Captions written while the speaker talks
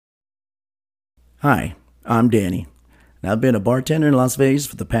Hi, I'm Danny, and I've been a bartender in Las Vegas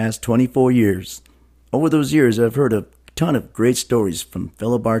for the past 24 years. Over those years, I've heard a ton of great stories from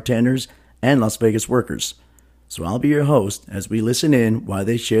fellow bartenders and Las Vegas workers. So I'll be your host as we listen in while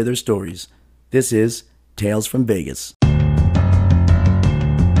they share their stories. This is Tales from Vegas.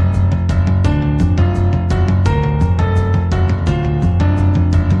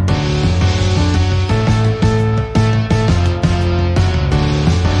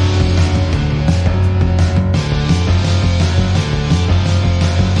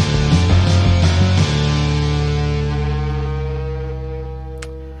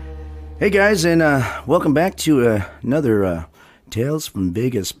 Hey guys, and welcome back to another Tales from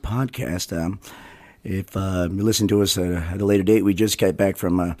Vegas podcast. If you listen to us at a later date, we just got back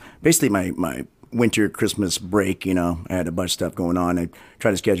from basically my winter Christmas break. You know, I had a bunch of stuff going on. I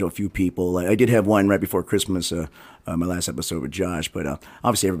tried to schedule a few people. I did have one right before Christmas, my last episode with Josh, but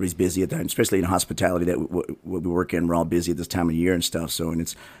obviously everybody's busy at that time, especially in hospitality that we work in. We're all busy at this time of year and stuff. So, and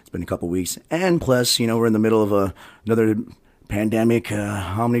it's been a couple of weeks, and plus, you know, we're in the middle of another pandemic,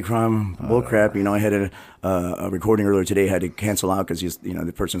 Omicron, bullcrap. You know, I had a recording earlier today. I had to cancel out because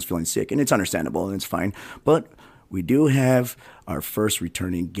the person's feeling sick, and it's understandable and it's fine. But we do have our first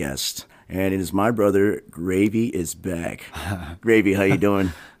returning guest, and it is my brother. Gravy is back. Gravy, how you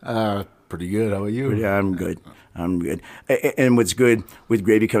doing? Pretty good. How about you? Yeah, I'm good. And what's good with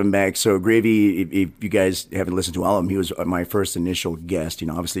Gravy coming back, so Gravy, if you guys haven't listened to all of them, he was my first initial guest,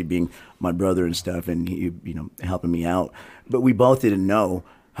 obviously being my brother and stuff, and he, helping me out. But we both didn't know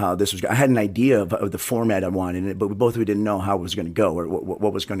how this was. I had an idea of the format I wanted it, but we both didn't know how it was going to go or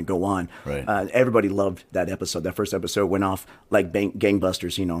what was going to go on. Right. Everybody loved that episode. That first episode went off like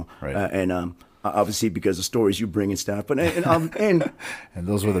gangbusters, Right. And obviously because of stories you bring and stuff, but and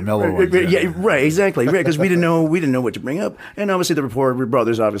those were the mellow ones. Yeah, right, exactly, right, because we didn't know what to bring up, and obviously the rapport, we're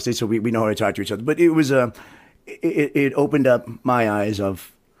brothers, obviously, so we know how to talk to each other. But it was it opened up my eyes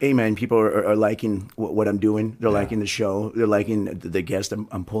of, hey man, people are liking what I'm doing. They're liking the show. They're liking the guest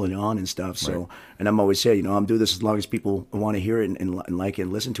I'm pulling on and stuff. So, right. And I'm always saying, I'm doing this as long as people want to hear it and like it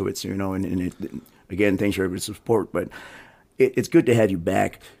and listen to it. So, again, thanks for everybody's support, but it's good to have you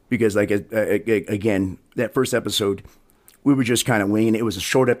back. Because, again, that first episode, we were just kind of winging it. It was a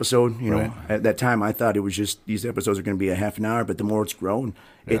short episode. Right. At that time, I thought it was just these episodes are going to be a half an hour. But the more it's grown,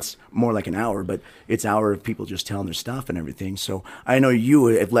 it's more like an hour. But it's an hour of people just telling their stuff and everything. So I know you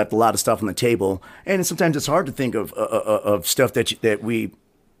have left a lot of stuff on the table. And sometimes it's hard to think of stuff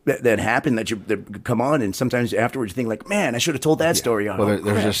that happened that come on, and sometimes afterwards you think like, man, I should have told that story on. Well,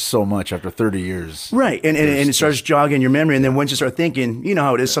 there's just so much after 30 years, right? And it starts jogging your memory, and then once you start thinking, you know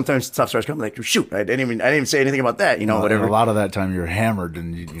how it is. Sometimes stuff starts coming like, shoot, I didn't even say anything about that, whatever. A lot of that time you're hammered,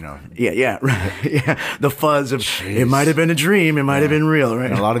 and Yeah, right. Yeah, the fuzz of it might have been a dream, it might have been real, right?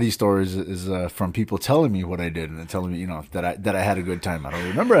 And a lot of these stories is from people telling me what I did and telling me, that I had a good time. I don't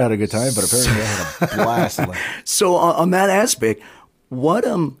remember I had a good time, but apparently I had a blast. So on that aspect, what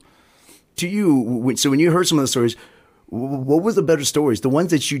to you? So when you heard some of the stories, what was the better stories? The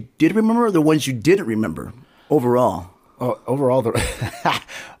ones that you did remember, or the ones you didn't remember? Overall, overall,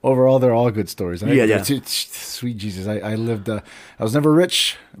 they're all good stories. Yeah. Sweet Jesus, I lived. I was never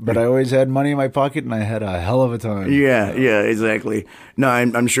rich, but I always had money in my pocket, and I had a hell of a time. Yeah, exactly. No,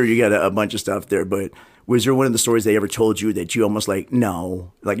 I'm sure you got a bunch of stuff there, but. Was there one of the stories they ever told you that you almost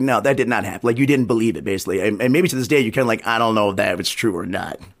no, that did not happen? Like you didn't believe it, basically. And maybe to this day, you're kind of like, I don't know if it's true or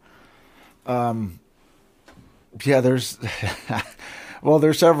not. Yeah, there's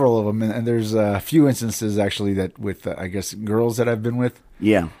several of them. And there's a few instances, actually, that with, I guess, girls that I've been with.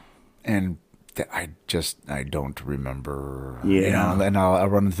 Yeah. And I don't remember. Yeah. And I'll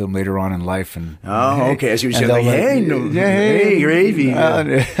run into them later on in life. And okay. So you said like, hey, Gravy.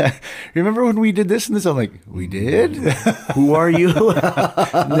 Remember when we did this and this? I'm like, we did? Who are you?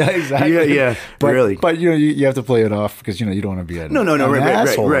 Yeah, exactly. Yeah. But, really. But you have to play it off because you don't want to be an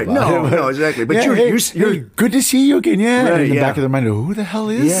asshole. Right. No, exactly. But you're good to see you again. Yeah. Right, in the back of their mind, who the hell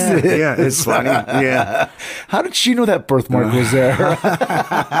is this? Yeah. It's funny. Yeah. How did she know that birthmark was there?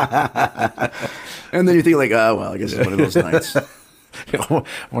 And then you think like, oh, well, I guess it's one of those nights.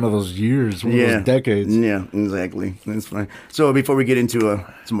 One of those years, one of those decades. Yeah, exactly. That's fine. So before we get into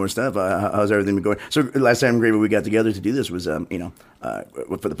some more stuff, how's everything been going? So last time, Gravy, we got together to do this was, for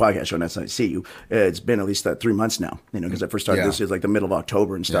the podcast show, and that's nice to see you. It's been at least 3 months now, because I first started this is like the middle of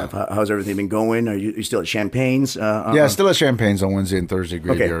October and stuff. Yeah. How's everything been going? Are you still at Champagne's? Still at Champagne's on Wednesday and Thursday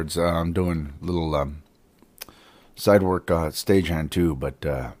graveyards. Okay. I'm doing little side work, stagehand too, but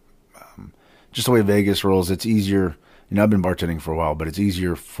just the way Vegas rolls, it's easier. I've been bartending for a while, but it's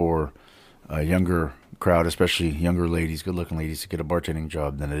easier for younger crowd, especially younger ladies, good-looking ladies, to get a bartending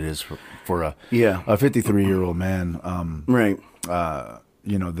job than it is for a 53-year-old man. Right.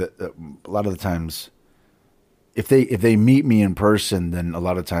 You know, a lot of the times, if they meet me in person, then a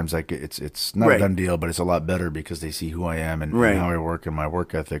lot of times like it's not a done deal, but it's a lot better because they see who I am and how I work and my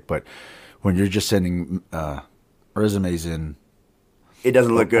work ethic. But when you're just sending resumes in, it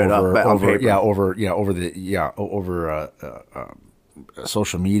doesn't look good on paper. Over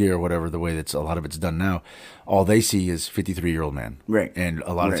social media or whatever, the way a lot of it's done now, all they see is 53-year-old man. Right. And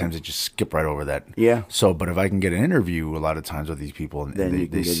a lot of times they just skip right over that. Yeah. So, but if I can get an interview a lot of times with these people and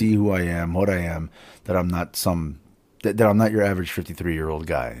they see who I am, what I am, that I'm not that I'm not your average 53-year-old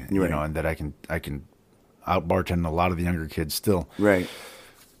guy, you know, and that I can out bartend a lot of the younger kids still. Right.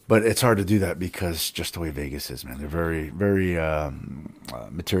 But it's hard to do that because just the way Vegas is, man. They're very, very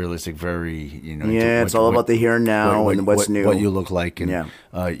materialistic, very, you know. Yeah, it's all about the here and now and what's new. What you look like, and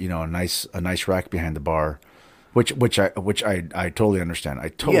you know, a nice rack behind the bar, which I totally understand. I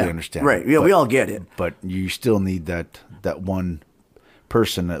totally understand. Right. Yeah, we all get it. But you still need that one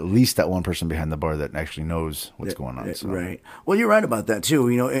person, at least that one person behind the bar that actually knows what's going on. So. Right. Well, you're right about that too.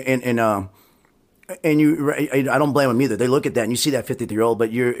 You know, and I don't blame them either. They look at that and you see that 53-year-old,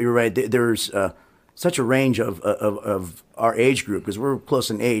 but you're right. There's such a range of our age group, because we're close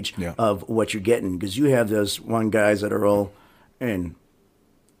in age, of what you're getting. Because you have those one guys that are all and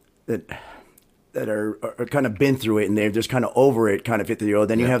that are kind of been through it and they're just kind of over it, kind of 50-year-old.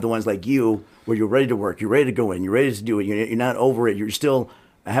 Then you have the ones like you, where you're ready to work, you're ready to go in, you're ready to do it. You're not over it. You're still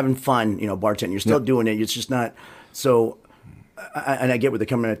having fun, you know, bartending. You're still doing it. It's just not so. And I get where they're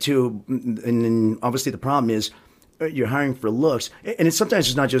coming at too. And then obviously the problem is you're hiring for looks, and sometimes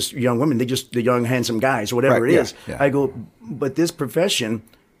it's not just young women; the young handsome guys or whatever it is. Yeah. I go, but this profession,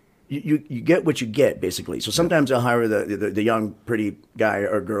 you get what you get basically. So sometimes I'll hire the young pretty guy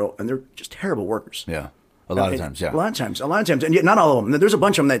or girl, and they're just terrible workers. Yeah. A lot of times. A lot of times. And yet not all of them. There's a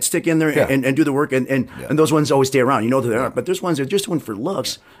bunch of them that stick in there and do the work, and those ones always stay around. You know who they are. But there's ones that are just doing for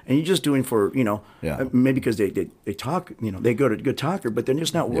looks, and you're just doing for, you know, maybe because they talk, you know, they go to good talker, but they're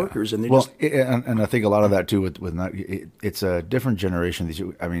just not workers. And they and I think a lot of that too with not, it's a different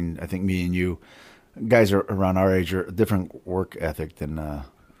generation. I mean, I think me and you, guys are around our age, are a different work ethic than a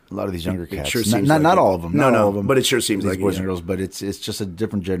lot of these younger cats. Sure seems not all of them. No, all of them, but it sure seems these like boys and girls. But it's just a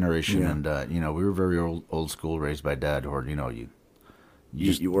different generation, and you know, we were very old school, raised by dad, or you know, you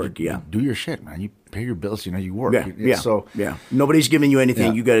work, you do your shit, man. You pay your bills, you know, you work. So nobody's giving you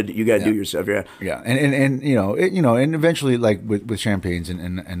anything. You got to do yourself. And you know, and eventually, like with Champagnes,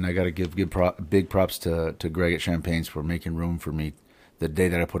 and I got to give big props to Greg at Champagnes for making room for me. The day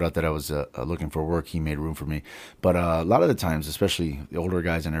that I put out that I was looking for work, he made room for me. But a lot of the times, especially the older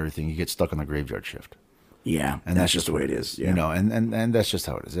guys and everything, you get stuck on the graveyard shift. Yeah, and that's just the way it is. You know, and that's just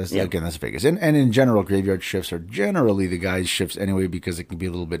how it is. Again, that's Vegas. And in general, graveyard shifts are generally the guys' shifts anyway, because it can be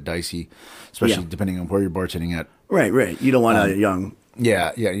a little bit dicey, especially depending on where you're bartending at. Right. You don't want a young...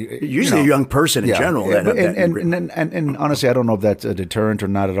 Usually a young person in general. And honestly, I don't know if that's a deterrent or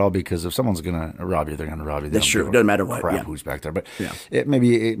not at all, because if someone's going to rob you, they're going to rob you. That's true. It doesn't matter what. Crap who's back there. But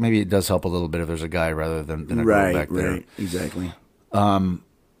maybe it does help a little bit if there's a guy rather than a girl back there. Right, exactly.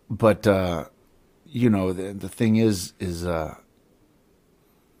 But, you know, the thing is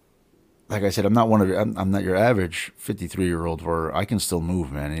like I said, I'm not your average 53-year-old where I can still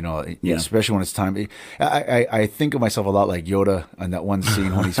move, man. You know, especially when it's time. I think of myself a lot like Yoda on that one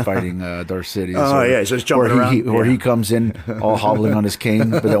scene when he's fighting Darth Sidious. So he's jumping around. Where he comes in all hobbling on his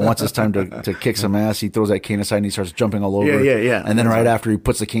cane, but then once it's time to kick some ass, he throws that cane aside and he starts jumping all over. And then right after he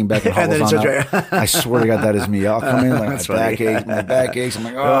puts the cane back and hobbles on out. I swear to God, that is me. I'll come in like my back aches. I'm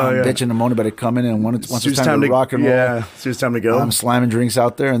like, I'm bitching and moaning, but I come in, and once it's time to rock and roll, as soon as it's time to go, I'm slamming drinks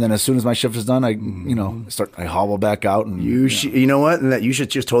out there, and then as soon as my shift is done, I hobble back out, and you know what, and that you should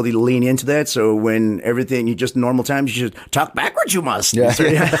just totally lean into that. So when everything you just normal times, you should talk backwards. You must. People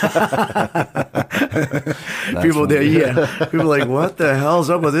people are like, what the hell's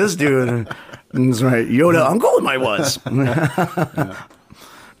up with this dude? And it's right, Yoda, I'm going my was.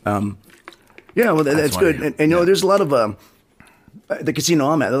 Well, that's good. And you know, there's a lot of the casino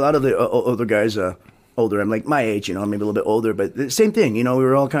I'm at. A lot of the older guys. Older, I'm like my age, you know, maybe a little bit older, but the same thing, you know, we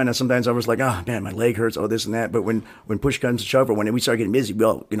were all kind of, sometimes I was like, oh man, my leg hurts, this and that. But when push comes to shove, or when we start getting busy, we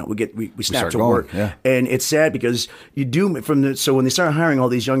all, you know, we snap to work. And it's sad because you do so when they start hiring all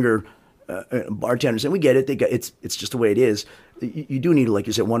these younger bartenders, and we get it, it's just the way it is. you do need, like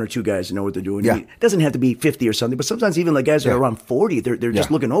you said, one or two guys to know what they're doing. Yeah. It doesn't have to be 50 or something, but sometimes even like guys that Yeah. are around 40, they're just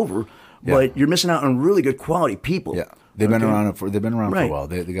Yeah. looking over. Yeah. But you're missing out on really good quality people. Yeah, they've been Okay? around for a Right. while.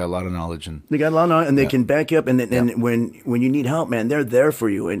 They got a lot of knowledge and They got a lot of knowledge, and they can back you up. And then, and Yeah. when you need help, man, they're there for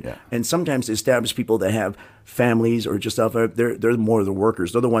you. And Yeah. and sometimes established people that have families or just stuff, they're more the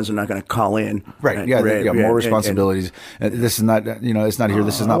workers. They're the ones that are not going to call in. right. Yeah, Right, yeah, yeah, more and- responsibilities. This is not it's not here.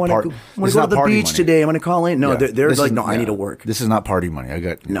 This is I not want part. to This go is to not the party beach money. today. I'm going to call in. No, Yeah. they're This like, is- no, I yeah. need to work. This is not party money. I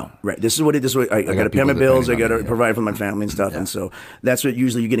got No, right. This is what I got to pay people my bills. I depending got on to me, provide for my family and stuff. And so that's what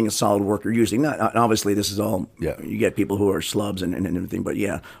usually you're getting a solid worker. Usually, not obviously this is all. Yeah. You get people who are slubs and everything, but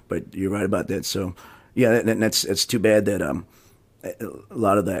yeah, but you're right about that. So yeah, that's it's too bad that a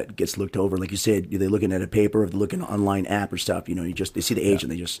lot of that gets looked over. Like you said, they're looking at a paper or they're looking at an online app or stuff. You know, they see the age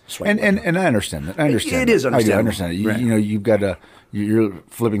and they just swipe. And I understand that. I understand. It is that. I do understandable. understand it. Right. You know, you've got you're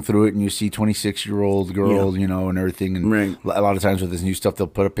flipping through it and you see 26-year-old girl, Yeah. you know, and everything. And Right. a lot of times with this new stuff, they'll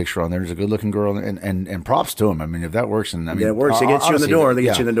put a picture on there. There's a good-looking girl, and props to them. I mean, if that works, and I mean, That works. It gets you in the honestly, door. They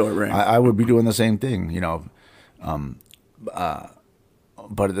get you in the door, right. I would be doing the same thing, you know.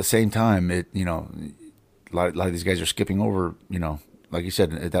 But at the same time, a lot of these guys are skipping over, you know, like you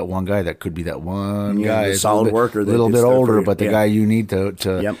said, that one guy that could be that one Yeah, guy, the it's solid a little worker bit, that little gets bit there for older, you. but the Yeah. guy you need to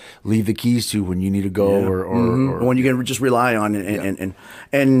Yep. leave the keys to when you need to go, Yeah. or when you can just rely on it,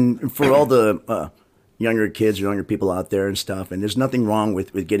 and for all the younger kids or younger people out there and stuff, and there's nothing wrong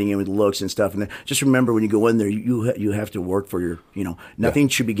with getting in with looks and stuff. And just remember, when you go in there, you have to work for your, nothing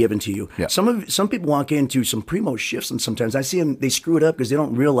should be given to you. Yeah. Some people walk into some primo shifts, and sometimes I see them, they screw it up because they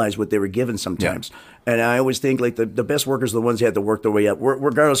don't realize what they were given sometimes. And I always think like the best workers are the ones that have to work their way up,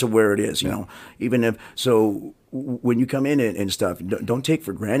 regardless of where it is, you know, even if so. When you come in and stuff, don't take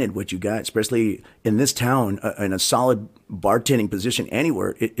for granted what you got, especially in this town. In a solid bartending position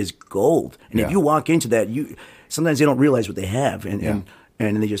anywhere, it is gold. And if Yeah. you walk into that, sometimes they don't realize what they have, and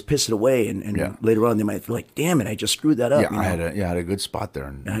they just piss it away. And Yeah. later on, they might feel like, "Damn it, I just screwed that up." yeah, you know? I had a good spot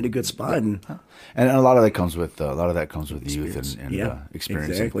there, I had a good spot, and and a lot of that comes with youth and Yeah,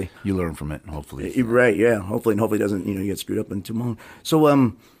 experience. And exactly. you learn from it, and hopefully, You're right, yeah. Hopefully it doesn't, you get screwed up in too long.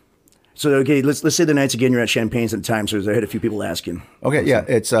 So okay, let's say the nights again. You're at Champagne's at the time, so I had a few people asking. Okay, yeah,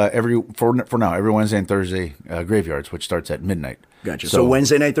 it's for now every Wednesday and Thursday graveyards, which starts at midnight. Gotcha. So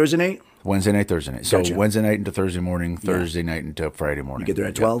Wednesday night, Thursday night, Wednesday night, Thursday night. So Gotcha. Wednesday night into Thursday morning, Thursday night into Friday morning. get there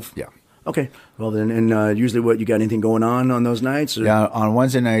at 12? Yeah. Okay. Well then, and usually, what you got anything going on those nights? Or? Yeah, on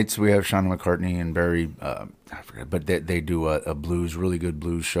Wednesday nights we have Sean McCartney and Barry. I forget, but they do a blues, really good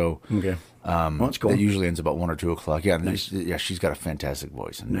blues show. Okay. Well, that's cool. That usually ends about 1 or 2 o'clock. Yeah, and Nice. she's got a fantastic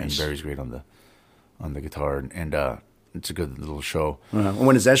voice, and Nice. Barry's great on the guitar, and it's a good little show.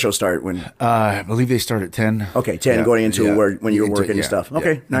 When does that show start? When? I believe they start at 10. Okay, 10 going into when you were working and stuff.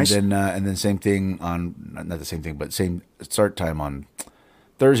 Okay, nice. And then same thing on not the same thing, but same start time on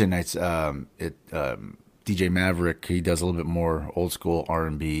Thursday nights. DJ Maverick, he does a little bit more old school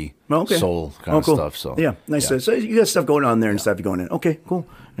R&B, soul kind of cool. stuff. So yeah, nice. So you got stuff going on there and stuff going in. Okay, cool.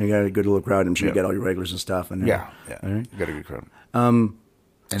 And you got a good little crowd. I'm sure you got all your regulars and stuff. And yeah. All right. You got a good crowd. And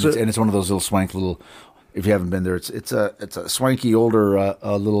it's one of those little swank little. If you haven't been there, it's a swanky older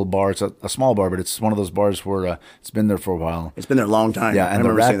little bar. It's a small bar, but it's one of those bars where it's been there for a while. It's been there a long time. Yeah, I and the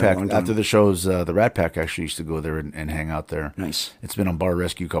remember Rat seeing that a long Pack time. after the shows, the Rat Pack actually used to go there and hang out there. Nice. It's been on Bar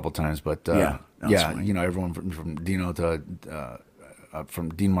Rescue a couple times, but Yeah, that's funny. everyone from Dino to from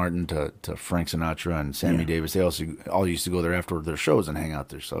Dean Martin to Frank Sinatra and Sammy Davis, they also all used to go there after their shows and hang out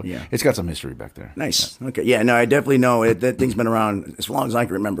there. So it's got some history back there. Nice. Okay. Yeah. No, I definitely know it. That thing's been around as long as I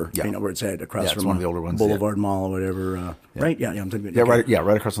can remember. Yeah. You know where it's at across Yeah, it's from one of the older ones, Boulevard Mall or whatever. Right. Yeah. Yeah. I'm thinking. Yeah, okay.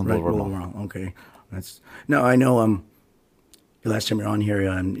 right across from the Boulevard Mall. Okay. That's no. I know. The last time you were on here,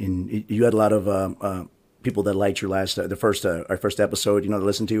 you had a lot of people that liked your our first episode. To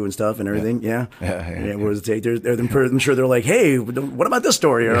listen to and stuff and everything. Yeah. Yeah. What was it? I'm sure they're like, hey, what about this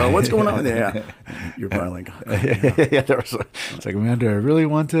story or what's going on there? Yeah. You're probably like, Yeah, it's like, man, do I really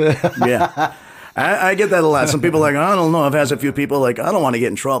want to? yeah. I get that a lot. Some people are like, I don't know. I've had a few people like, I don't want to get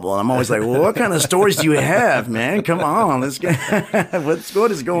in trouble. And I'm always like, well, what kind of stories do you have, man? Come on. Let's get,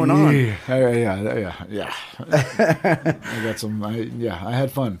 what is going on? Yeah. I got some, I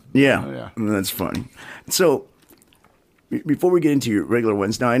had fun. Yeah. That's funny. So before we get into your regular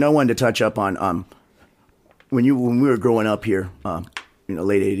ones, now I know I wanted to touch up on when we were growing up here,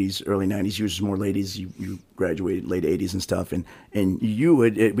 late 80s, early 90s, you was more ladies. You graduated late 80s and stuff. And you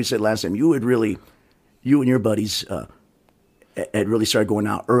would, we said last time, you and your buddies had really started going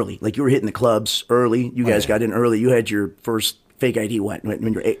out early. Like you were hitting the clubs early. You guys got in early. You had your first fake ID when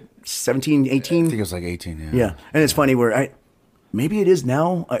you were 17, 18? I think it was like 18, yeah. Yeah. And it's funny where maybe it is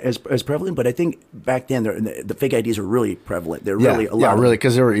now as prevalent, but I think back then the fake IDs were really prevalent. They're really a lot. Yeah, really,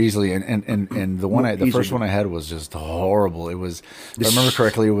 because they were easily and the first one I had was just horrible. It was, if I remember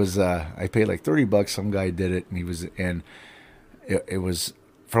correctly, it was I paid like $30. Some guy did it, and it was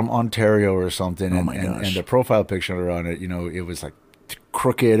from Ontario or something, and the profile picture on it, it was like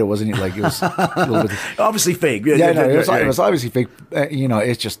crooked. It wasn't like it was a little bit obviously fake. It was obviously fake.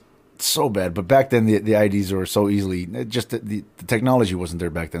 It's just so bad. But back then the IDs were so easily, just the technology wasn't there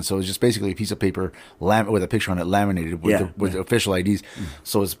back then. So it was just basically a piece of paper with a picture on it laminated with the official IDs.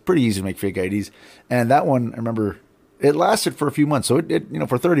 So it's pretty easy to make fake IDs. And that one, I remember, it lasted for a few months. So it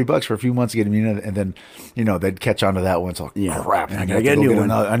for $30 for a few months getting me in, and then they'd catch on to that one. So crap, I gotta get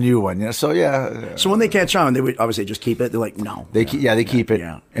a new one. Yeah. So So when they catch on, they would obviously just keep it. They're like, no, they keep it.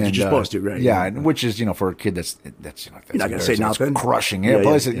 Yeah, and you're supposed to, right? Yeah, which is for a kid that's you're not gonna say nothing. Crushing.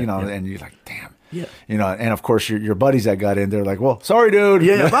 And you're like, damn. Yeah. And of course your buddies that got in, they're like, well, sorry, dude.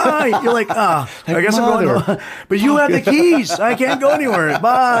 Yeah, bye. You're like, I guess I'm going. But you have the keys. I can't go anywhere.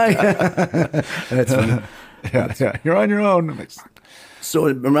 Bye. That's funny. Yeah, you're on your own. So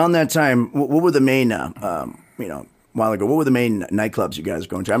around that time, what were the main, a while ago, what were the main nightclubs you guys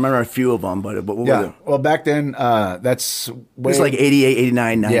were going to? I remember a few of them, but what were the... Well, back then, that's... It's like 88,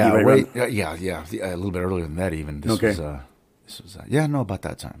 89, 90, right? A little bit earlier than that even. This was about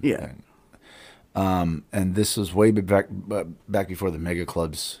that time. Yeah. And this was way back before the mega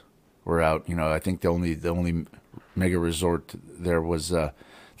clubs were out. I think the only mega resort there was...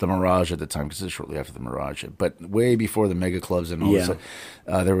 the Mirage at the time, because it was shortly after the Mirage. But way before the mega clubs and all this,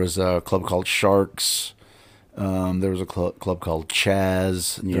 there was a club called Sharks. There was a club called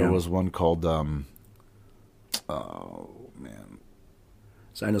Chaz. There was one called, So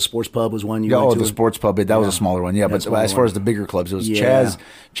I know Sports Pub was one the Sports Pub. That was a smaller one. Yeah, but as far as the bigger clubs, it was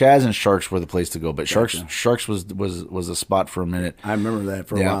Chaz and Sharks were the place to go. But Sharks was a spot for a minute. I remember that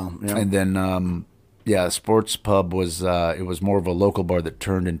for a while. Yeah. And then... Sports Pub was it was more of a local bar that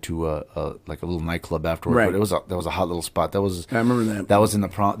turned into a little nightclub afterwards. Right. But that was a hot little spot. I remember that. That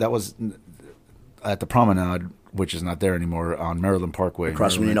was at the Promenade, which is not there anymore, on Maryland Parkway.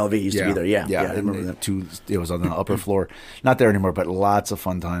 Across from LV used to be there. Yeah, I remember that. It was on the upper floor. Not there anymore, but lots of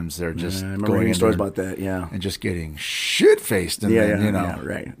fun times there. Just I remember hearing stories about that. Yeah, and just getting shit faced. And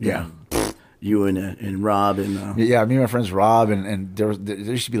right. Yeah. You and Rob and me and my friends Rob and there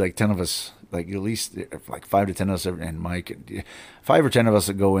used to be like 10 of us. Like at least like 5 to 10 of us, and Mike, 5 or 10 of us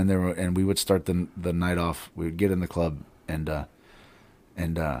would go in there, and we would start the night off. We would get in the club, and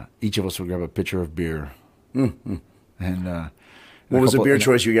each of us would grab a pitcher of beer. And what was the beer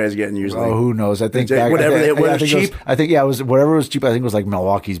choice you guys getting usually? Oh, who knows? I think whatever was cheap. It was whatever was cheap. I think it was like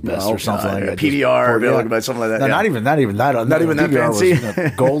Milwaukee's Best or something like that. PBR, something like that. No, not even that. Not even that fancy.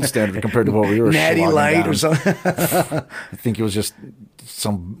 Was gold standard compared to what we were. Natty Light down. Or something. I think it was just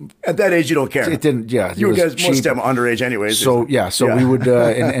some. At that age, you don't care. It didn't. Yeah, you guys most of them underage anyways. So we would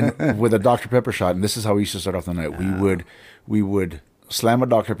and with a Dr. Pepper shot, and this is how we used to start off the night. We would slam a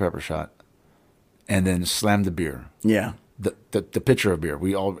Dr. Pepper shot, and then slam the beer. Yeah. The pitcher of beer.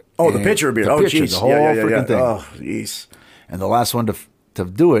 The pitcher of beer. Jeez. The whole freaking thing. Oh, jeez. And the last one to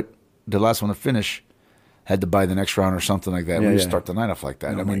do it, the last one to finish, had to buy the next round or something like that. We start the night off like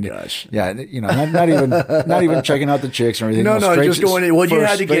that. Oh, my gosh. Yeah, not even checking out the chicks or anything. No, just going in. Well, you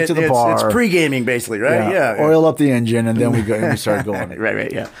had to get to the bar. It's pre-gaming basically, right? Yeah. Oil up the engine, and then we started going.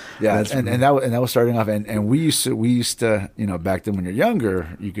 right. Yeah. And that was starting off. And we used to back then when you're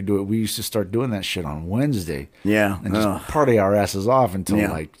younger, you could do it. We used to start doing that shit on Wednesday. Yeah. And just party our asses off until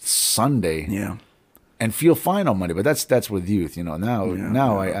like Sunday. Yeah. And feel fine on Monday, but that's with youth,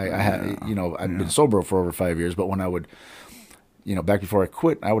 Now I've been sober for over 5 years, but when I would, back before I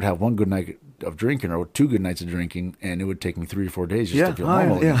quit, I would have one good night of drinking or 2 good nights of drinking, and it would take me 3 or 4 days just to feel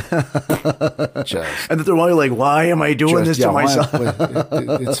normal. Yeah. And then they're like, why am I doing this to myself?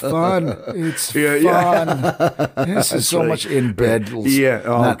 It's fun. It's fun. This is so much in bed.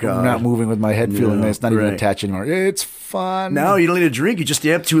 Not moving with my head, feeling nice, not even attached anymore. It's fun. Now you don't need to drink. You just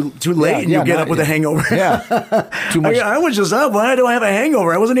stay up too late, and you get up with a hangover. Too much. I was just up. Why do I have a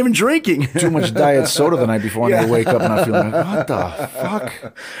hangover? I wasn't even drinking. Too much diet soda the night before, and I wake up and I feel like, what the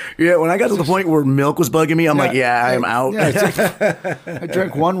fuck? Yeah, when I got to the point where milk was bugging me, I'm like, I'm out. I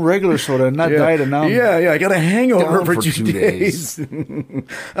drank one regular soda and not diet, and now I got a hangover for 2 days.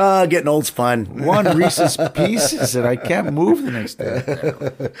 Getting old's fun. One Reese's Pieces, and I can't move the next day.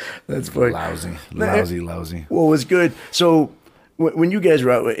 That's funny. Lousy. Well, it was good. So when you guys were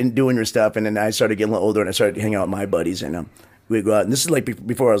out and doing your stuff, and then I started getting a little older, and I started hanging out with my buddies, and we'd go out. And this is like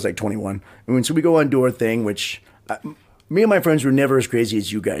before I was like 21. So we go out and do our thing, which me and my friends were never as crazy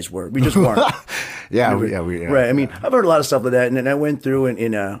as you guys were. We just weren't. Yeah, Right. I mean, I've heard a lot of stuff like that, and then I went through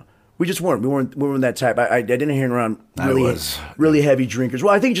and we just weren't. We weren't that type. I didn't hang around really heavy drinkers.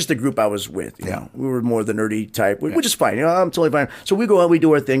 Well, I think just the group I was with. You know, we were more the nerdy type, which is fine. You know, I'm totally fine. So we go out, we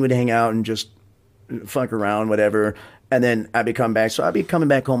do our thing, we'd hang out and just fuck around, whatever. And then I'd be coming back. So I'd be coming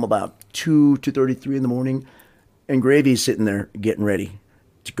back home about 2:33 in the morning, and Gravy's sitting there getting ready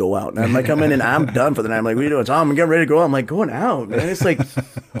to go out. And I'm like, come in and I'm done for the night. I'm like, what are you doing? Tom, I'm getting ready to go out. I'm like, going out, man. It's like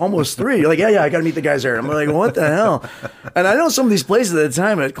almost 3. You're like, yeah, I got to meet the guys there. I'm like, what the hell? And I know some of these places at the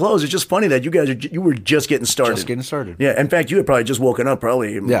time at close. It's just funny that you were just getting started. Just getting started. Yeah. In fact, you had probably just woken up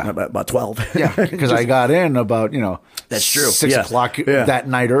about 12. Yeah, because I got in about, that's true. 6 o'clock that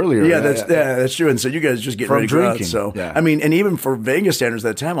night earlier. Yeah, that's true. And so you guys just getting ready to go out. So, I mean, and even for Vegas standards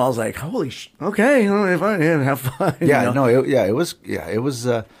at the time, I was like, holy okay, fine, have fun. Yeah,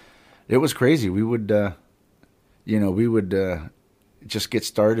 it was crazy. We would, just get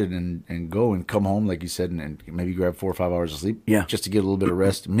started and go and come home, like you said, and maybe grab 4 or 5 hours of sleep. Yeah. Just to get a little bit of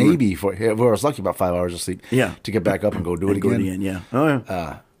rest. Maybe if I was lucky, about 5 hours of sleep. Yeah. To get back up and go do it again. Yeah. Oh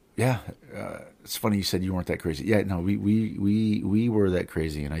yeah. It's funny you said you weren't that crazy. Yeah. No, we were that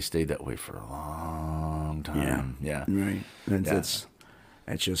crazy, and I stayed that way for a long time. Yeah. Right. That's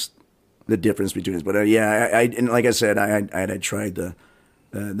just the difference between us. But I and like I said, I had tried the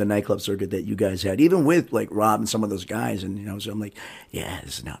nightclub circuit that you guys had, even with like Rob and some of those guys, and so I'm like, yeah,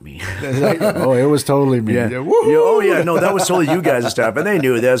 this is not me. Oh, it was totally me. Yeah. Oh yeah, no, that was totally you guys and stuff, and they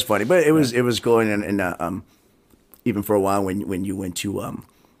knew it. That was funny, but it was going and even for a while when you went to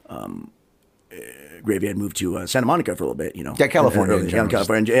Gravy had moved to Santa Monica for a little bit, Yeah, California.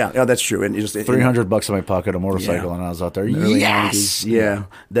 California. Yeah, that's true. And just $300 in my pocket, a motorcycle, and I was out there. Yes,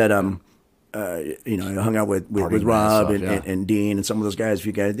 that I hung out with Rob and Dean and some of those guys.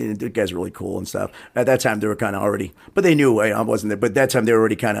 The guys are really cool and stuff. At that time, they were kind of already, but they knew I wasn't there. But that time, they were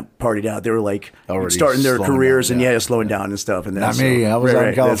already kind of partied out. They were like already starting their careers down, and slowing down and stuff. And not me. I was out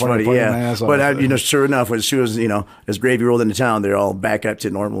in California. But sure enough, as soon as as Gravy rolled into town, they're all back up to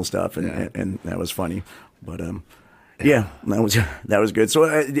normal stuff, and that was funny. But yeah, that was good. So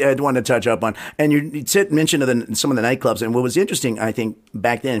I want to touch up on, and you mentioned of some of the nightclubs, and what was interesting, I think,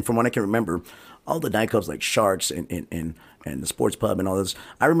 back then, from what I can remember, all the nightclubs like Sharks and the Sports Pub and all those,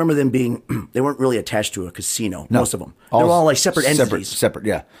 I remember them being, they weren't really attached to a casino, most of them. They were all like separate entities. Separate,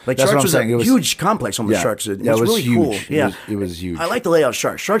 yeah. Like Sharks was a huge complex on the Sharks. It was really huge. Cool. Yeah. It was huge. I like the layout of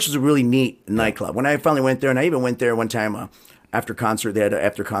Sharks. Sharks was a really neat nightclub. When I finally went there, and I even went there one time, after concert, they had an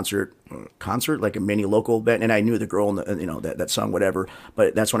after concert, like a mini local band, and I knew the girl and that song, whatever.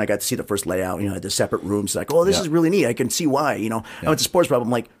 But that's when I got to see the first layout. The separate rooms. Like, oh, this is really neat. I can see why. I went to Sports Pub. I'm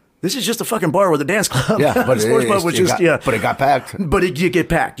like, this is just a fucking bar with a dance club. Yeah, but Sports Pub was but it got packed. But it get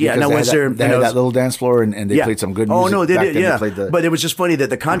packed. Yeah, because they had that little dance floor, and they played some good music. Oh no, they did. Yeah, but it was just funny that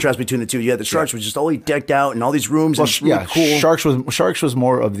the contrast between the two. Yeah, the Sharks was just all decked out and all these rooms. Well, and really cool. Sharks was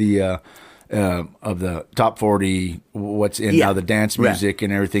more of the top 40, what's in now, the dance music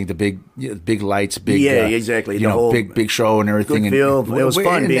and everything, the big lights, exactly, the whole big show and everything. Good feel. It was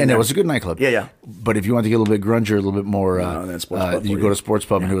fun, and it was a good nightclub. Yeah. But if you want to get a little bit grungier, a little bit more, you go to Sports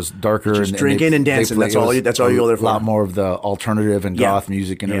Pub, and it was darker, just and drinking and dancing. That's all you go there for. A lot more of the alternative and goth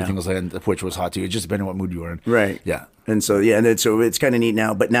music and everything else, which was hot too. It just depended on what mood you were in. Right. Yeah. And so so it's kind of neat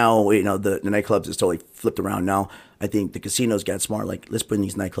now. But now the nightclubs is totally flipped around. Now I think the casinos got smart. Like, let's bring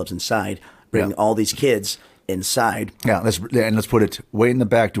these nightclubs inside. Bring all these kids inside. Yeah, let's put it way in the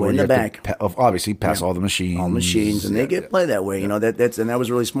back. Way in the back. Obviously, pass all the machines. And they get play that way. That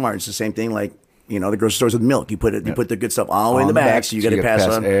was really smart. It's the same thing like the grocery stores with milk. You put the good stuff all the way in the back, so you got to pass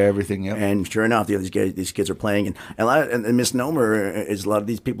on everything. Yep. And sure enough, these kids are playing, and a misnomer is a lot of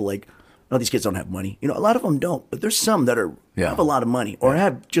these people like, no, these kids don't have money. A lot of them don't, but there's some that have a lot of money or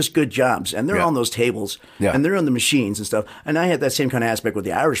have just good jobs, and they're on those tables and they're on the machines and stuff. And I had that same kind of aspect with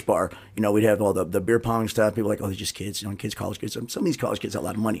the Irish bar. We'd have all the beer pong stuff. People were like, oh, they're just kids, kids, college kids. Some of these college kids have a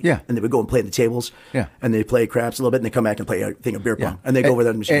lot of money. Yeah. And they would go and play at the tables. Yeah. And they play craps a little bit, and they come back and play a thing of beer pong. And they go over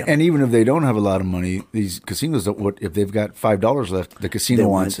that machine. And even if they don't have a lot of money, these casinos, if they've got $5 left, the casino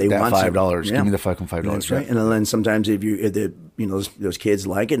wants that $5. Yeah. Give me the fucking $5. That's right. And then sometimes if those kids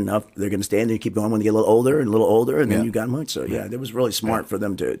like it enough, they're going to stay and they keep going when they get a little older, and then you got much. So it was really smart for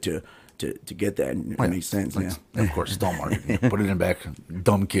them to get that. And it makes sense. Yeah. Of course, it's all marketing. Put it in back,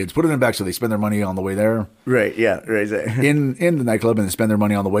 dumb kids. Put it in back so they spend their money on the way there. Right. Yeah. Right. in the nightclub, and they spend their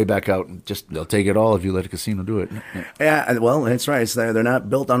money on the way back out. They'll take it all if you let a casino do it. Yeah. Well, that's right. They're not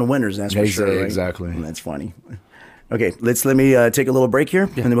built on winners. That's for sure. Right? Exactly. And that's funny. Okay, let me take a little break here,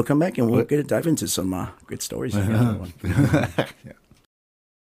 and then we'll come back and we'll dive into some good stories. Yeah.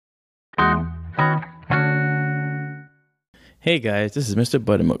 Hey guys, this is Mr.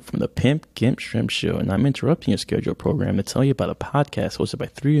 Buttermilk from the Pimp Gimp Shrimp Show, and I'm interrupting your scheduled program to tell you about a podcast hosted by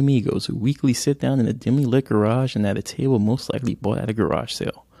three amigos who weekly sit down in a dimly lit garage and at a table most likely bought at a garage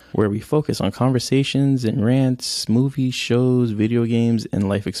sale, where we focus on conversations and rants, movies, shows, video games, and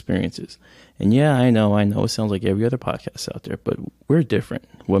life experiences. And yeah, I know, it sounds like every other podcast out there, but we're different.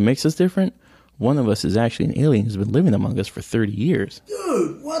 What makes us different? One of us is actually an alien who's been living among us for 30 years.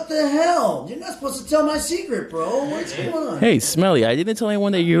 Dude, what the hell? You're not supposed to tell my secret, bro. What's going on? Hey, Smelly, I didn't tell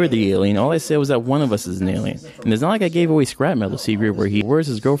anyone that you were the alien. All I said was that one of us is an alien. And it's not like I gave away Scrap Metal's secret where he wears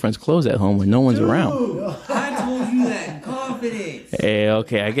his girlfriend's clothes at home when no one's around. I told you that in confidence. Hey,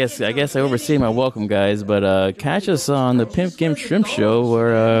 okay, I guess I overstayed my welcome, guys, but catch us on the Pimp Gimp Shrimp Show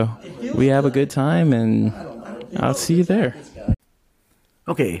where we have a good time, and I'll see you there.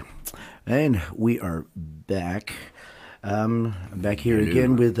 Okay, and we are back. Back here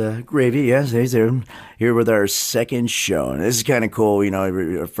again with Gravy. Yes, he's there. Here with our second show. And this is kind of cool,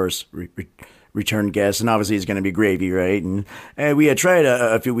 our first return guest. And obviously it's going to be Gravy, right? And we had tried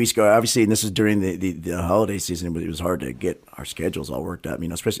a few weeks ago, obviously, and this is during the holiday season. It was hard to get our schedules all worked up,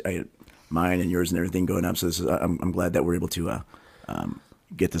 especially I had mine and yours and everything going up. So this is, I'm glad that we're able to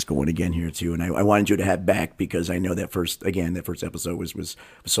get this going again here too. And I wanted you to have back because I know that first episode was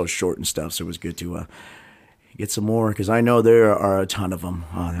so short and stuff. So it was good to get some more because I know there are a ton of them.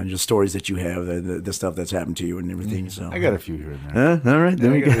 Just stories that you have, the stuff that's happened to you and everything. So I got a few here and there. All right,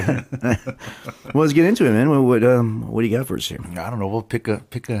 there we go. Well, let's get into it, man. What do you got for us here? I don't know. We'll pick a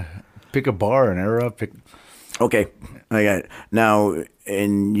bar, an era. Okay, I got it. Now,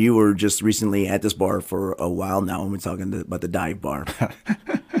 and you were just recently at this bar for a while now, and we're talking about the dive bar.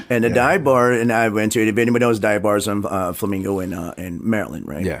 And the dive bar, and I went to it. If anybody knows dive bars on Flamingo in Maryland,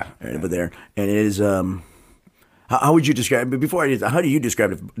 right? Yeah. Right over there. And it is, how would you describe it? Before I did, how do you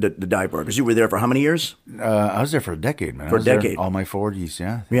describe the dive bar? Because you were there for how many years? I was there for a decade, man. For a decade. All my 40s,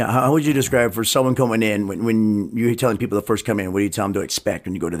 yeah. Yeah, how would you describe for someone coming in, when you're telling people to first come in, what do you tell them to expect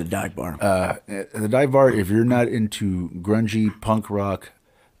when you go to the dive bar? The dive bar, if you're not into grungy punk rock,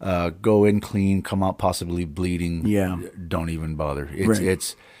 go in clean, come out possibly bleeding. Yeah. Don't even bother.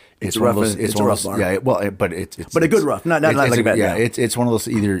 Right. It's rough. One of those, It's a rough bar. Yeah, but it's But a good rough, not like a bad. Yeah, it's one of those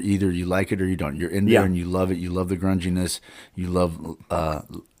either you like it or you don't. You're in there Yeah. and you love it. You love the grunginess. You love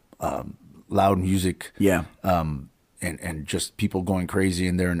loud music. Yeah. And just people going crazy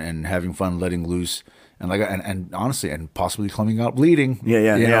in there and having fun, letting loose. And honestly, and possibly coming out bleeding.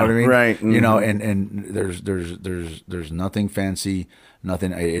 Yeah, you know what I mean, right? Mm-hmm. And there's nothing fancy,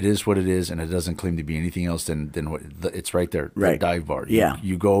 nothing. It is what it is, and it doesn't claim to be anything else than what it's right there. Right. The dive bar. Yeah.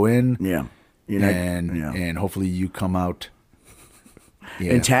 You go in. Yeah. And hopefully you come out.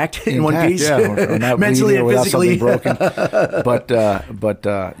 Yeah. Intact in one piece, yeah, or not mentally and without physically something broken. But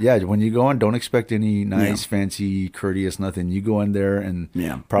yeah, when you go in, don't expect any nice, fancy, courteous nothing. You go in there, and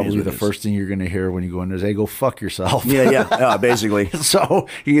probably the first thing you're going to hear when you go in there is, "Hey, go fuck yourself." Yeah, basically. So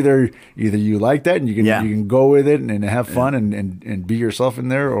either you like that and you can go with it and have fun and be yourself in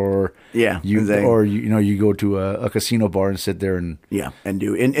there, or you go to a casino bar and sit there and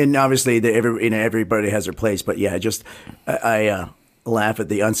do and obviously everybody has their place, but I laugh at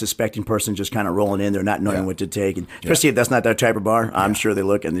the unsuspecting person just kind of rolling in there, not knowing what to take, and especially if that's not their type of bar. I'm sure they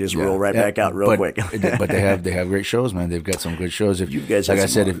look and they just roll right back out real quick. But they have great shows, man. They've got some good shows. If you guys, like I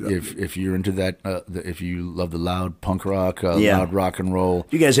said, if you're into that, if you love the loud punk rock, loud rock and roll,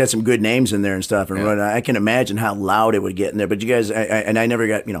 you guys had some good names in there and stuff. And I can imagine how loud it would get in there. But you guys, I never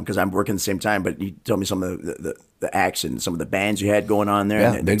got because I'm working at the same time. But you told me some of the acts and some of the bands you had going on there.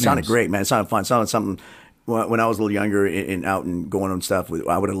 Yeah, and it sounded great, man. It sounded fun. It sounded something. When I was a little younger and out and going on stuff,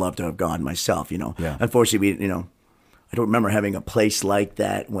 I would have loved to have gone myself. Yeah. Unfortunately, I don't remember having a place like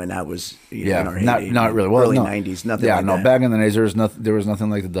that when I was in our heyday, not really. Well, early '90s. Nothing. Yeah, like no. that. Back in the days, there was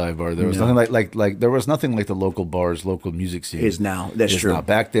nothing like the dive bar. There was nothing like there was nothing like the local bars, local music scene. Is now. That's true. Now.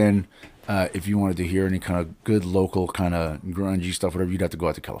 Back then, if you wanted to hear any kind of good local kind of grungy stuff, whatever, you'd have to go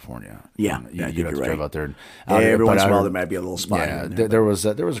out to California. Yeah, you'd have to drive out there. And every once in a while there might be a little spot. Yeah, there was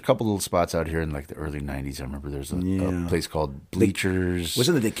a couple little spots out here in like the early '90s. I remember there's a place called Bleachers.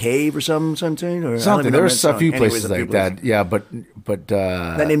 Wasn't it the Cave or something? Or something. There was a few places like that. Yeah, but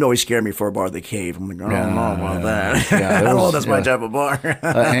that name always scared me for a bar, the Cave. I'm like, I don't know about that. Yeah, I don't know that's my type of bar.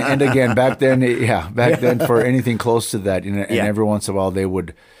 And again, back then, for anything close to that, and every once in a while they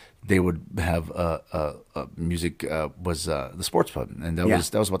would have music was the sports pub, and that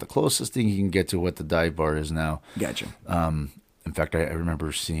was about the closest thing you can get to what the dive bar is now. Gotcha. In fact, I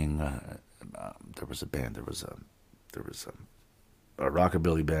remember seeing there was a band, there was a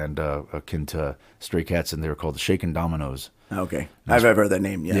rockabilly band akin to Stray Cats, and they were called the Shakin' Dominoes. Okay, I've heard that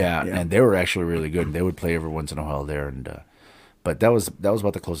name. Yeah, and they were actually really good. And they would play every once in a while there, and But that was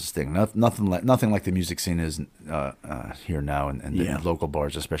about the closest thing. Nothing like the music scene is here now, and the local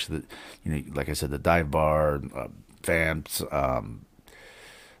bars, especially like I said, the Dive Bar, Vamps.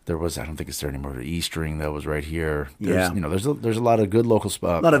 There was, I don't think it's there anymore, the E String that was right here. There's a lot of good local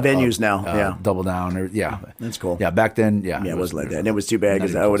spots. A lot of venues now. Double Down. That's cool. Yeah, back then, it wasn't like that. And it was too bad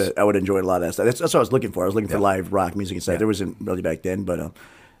because I would enjoy a lot of that stuff. That's what I was looking for. I was looking for live rock music and stuff. There wasn't really back then, but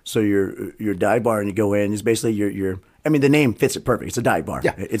so your dive bar and you go in. It's basically your. I mean, the name fits it perfect. It's a dive bar.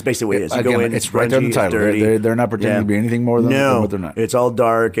 Yeah. It's basically what it is. You go in, it's right there in the title. They're not pretending to be anything more than what they're not. It's all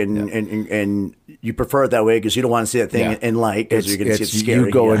dark, and you prefer it that way because you don't want to see that thing in light because you're going to see it's scary.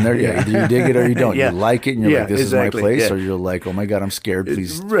 You go in there, either you dig it or you don't. You like it, and you're like, this is my place, or you're like, oh my God, I'm scared.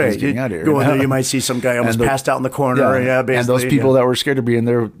 Please get me out of here. Go in there, you might see some guy almost passed out in the corner. Basically. And those people that were scared to be in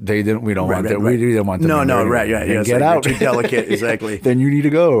there, we don't want them. We didn't want them. No, right. Get out. Too delicate, exactly. Then you need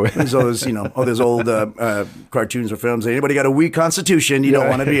to go. So those old cartoons or films. Anybody got a weak constitution? You don't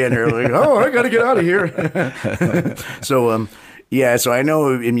want to be in here. Like, I got to get out of here. So. So I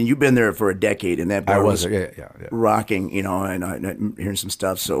know. I mean, you've been there for a decade, and that bar was rocking. And hearing some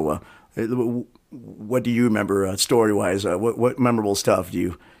stuff. So, what do you remember story wise? What memorable stuff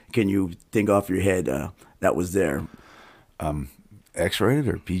can you think off your head that was there? X-rated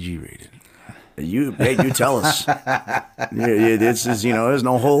or PG rated? You tell us. This is there's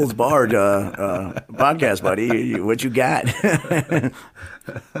no holds barred podcast, buddy. What you got?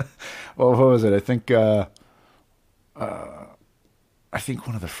 Well, what was it? I think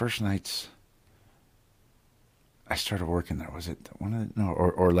one of the first nights I started working there, was it one of the,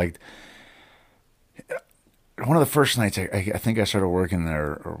 or like one of the first nights I think I started working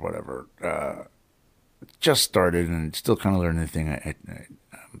there or whatever. Just started and still kind of learning the thing.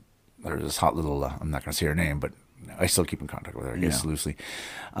 There's this hot little, I'm not going to say her name, but I still keep in contact with her, I guess, loosely.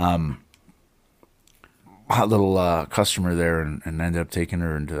 Hot little customer there, and ended up taking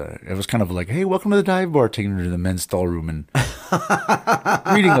her into. It was kind of like, hey, welcome to the dive bar. Taking her to the men's stall room and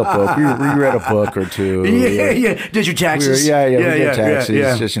reading a book. We read a book or two. Yeah. Did your taxes? We did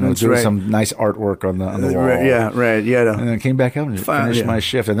taxes. Just doing some nice artwork on the wall. Right. And then came back out and finished my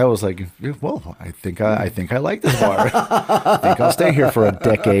shift, and that was like, well, I think I like this bar. I think I'll stay here for a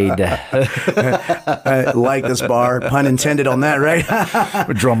decade. I like this bar. Pun intended on that, right?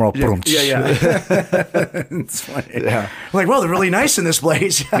 Drum roll. Yeah. It's funny. Yeah. Like, well, they're really nice in this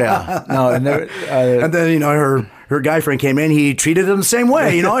place. Yeah. No, and then her guy friend came in. He treated him the same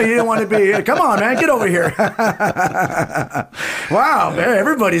way. He didn't want to be. Come on, man, get over here. Wow, man,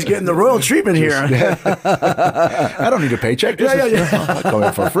 everybody's getting the royal treatment here. I don't need a paycheck. I'm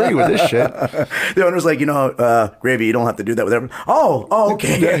going for free with this shit. The owner's like, Gravy, you don't have to do that with everyone. Oh,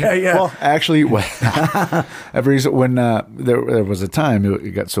 okay. Yeah. Well, actually, when there was a time it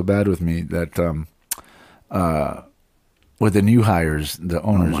got so bad with me that. With the new hires, the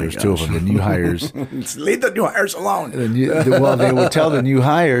owners, there's two of them. The new hires, leave the new hires alone. They would tell the new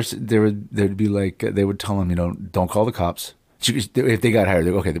hires, they'd be like, they would tell them, don't call the cops. If they got hired,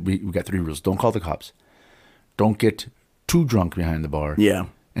 okay, we got 3 rules: don't call the cops, don't get too drunk behind the bar,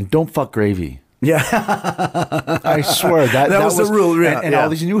 and don't fuck Gravy. Yeah, I swear that was the rule. Right? And all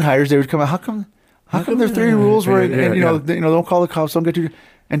these new hires, they would come out. How come there are 3 rules? Where don't call the cops, don't get too.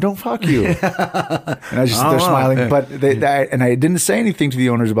 And don't fuck you. And they're smiling. But and I didn't say anything to the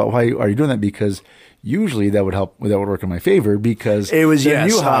owners about why are you doing that, because usually that would work in my favor, because it was the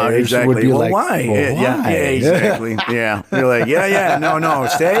new hires would be like, why? Well, why? Yeah, exactly. Yeah. You're like, no,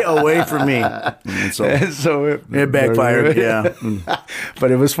 stay away from me. And so it backfired. Yeah.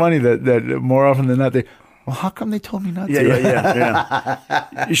 But it was funny that more often than not, well, how come they told me not to?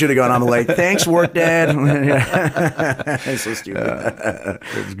 Yeah. You should have gone on the lake. Thanks, work, Dad. It's so stupid.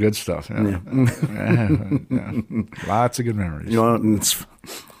 It was good stuff. Yeah. Lots of good memories.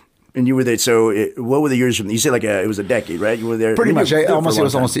 And you were there. So, what were the years from? You said it was a decade, right? You were there pretty much. Pretty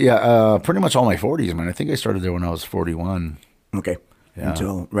much all my 40s, man. I think I started there when I was 41. Okay. Yeah.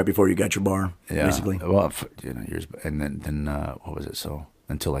 Until right before you got your bar, basically. Well, years, and then what was it? So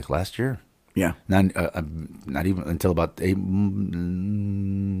until like last year. Yeah, not even until about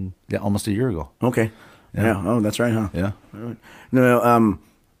almost a year ago. Okay, yeah. Oh, that's right, huh? Yeah. Right.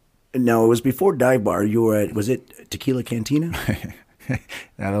 No, it was before Dive Bar. You were at, was it Tequila Cantina? Yeah,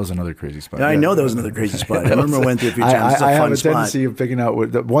 that was another crazy spot. I know that was another crazy spot. I remember went there a few times. I have a tendency of picking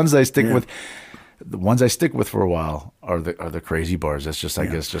out the ones I stick with. The ones I stick with for a while are the crazy bars. That's just, I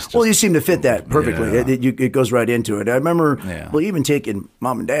guess, just. Well, you seem to fit that perfectly. Yeah. It goes right into it. I remember, even taking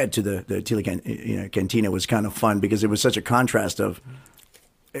mom and dad to the Tequila Cantina was kind of fun because it was such a contrast of.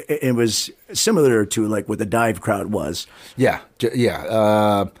 It was similar to like what the dive crowd was. Yeah.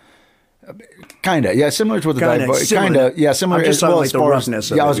 Kind of, yeah, similar to what the Kinda dive bar. similar. Kind of, yeah, similar. I'm just as talking well like as the far as-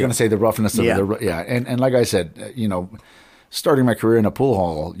 roughness of Yeah, I it, was going yeah. to say the roughness of Yeah. it. And like I said, starting my career in a pool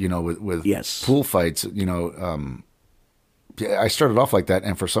hall, with Yes. pool fights, I started off like that,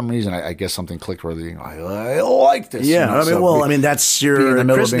 and for some reason, I guess something clicked where I like this. Yeah, so that's being in your the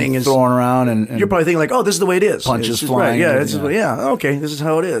middle of christening being is. thrown around, and You're probably thinking like, oh, this is the way it is. Punches It's just flying, Right. Yeah, yeah. okay, this is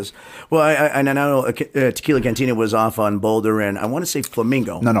how it is. Well, I know Tequila Cantina was off on Boulder, and I want to say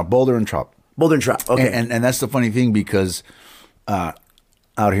Flamingo. no, Boulder and Trop. Boulder and Trop. Okay. And that's the funny thing because out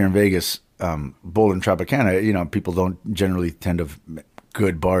here in Vegas, Boulder and Tropicana, people don't generally tend to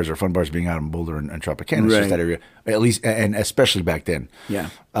good bars or fun bars being out in Boulder and Tropicana. It's Right. just that area, at least, and especially back then. Yeah.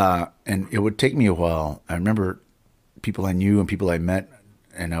 And it would take me a while. I remember people I knew and people I met,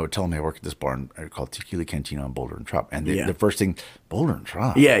 and I would tell them I work at this bar called Tequila Cantina on Boulder and Trop. And the first thing, Boulder and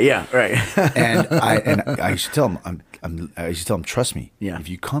Trop. Yeah, right. And I used to tell them, I used to tell them, trust me. Yeah. If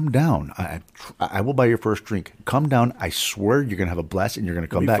you come down, I will buy your first drink. Come down. I swear you're gonna have a blast, and you're gonna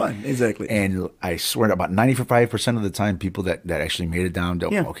come be back. fun. Exactly. And I swear, about 95% of the time, people that actually made it down,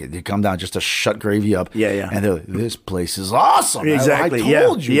 Yeah. okay, they come down just to shut gravy up. Yeah. And they're like, this place is awesome. Exactly. I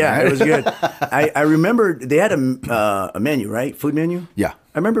told you. Yeah, man. it was good. I remember they had a menu, right? Food menu. Yeah.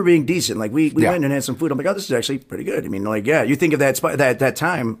 I remember being decent. Like we Yeah. went and had some food. I'm like, oh, this is actually pretty good. I mean, like, yeah, you think of that spot, that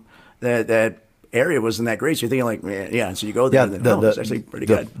time, that area wasn't that great. So you're thinking like, yeah. So you go there, Yeah, and then, it's actually pretty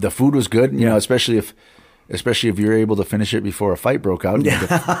good. The food was good, especially if you're able to finish it before a fight broke out. You could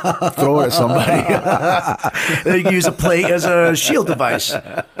throw it at somebody. You can use a plate as a shield device.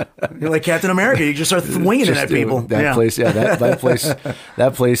 You're like Captain America. You just start swinging it at people. That place,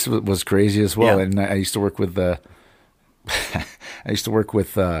 that place was crazy as well. Yeah. And I used to work with the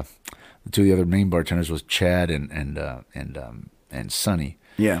two of the other main bartenders was Chad and Sonny.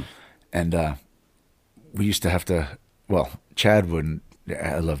 Yeah. And we used to have to. Well, Chad wouldn't.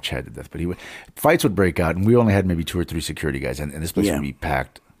 I love Chad to death, but fights would break out, and we only had maybe 2 or 3 security guys, and this place would be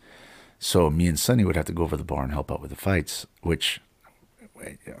packed. So me and Sonny would have to go over to the bar and help out with the fights, which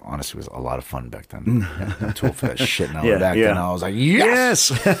honestly was a lot of fun back then. I'm too old for that shit now. Back then, I was like,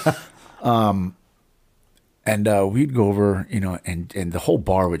 yes. And we'd go over, and the whole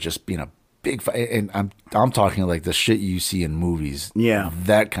bar would just be in a big fight. And I'm talking like the shit you see in movies. Yeah.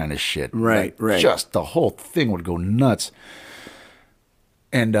 That kind of shit. Right, right. Just the whole thing would go nuts.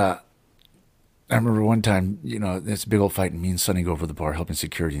 And I remember one time, this big old fight, and me and Sonny go over to the bar helping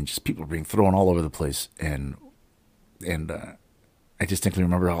security, and just people being thrown all over the place. And I distinctly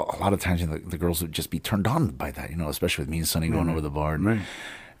remember a lot of times the girls would just be turned on by that, especially with me and Sonny going over the bar. And I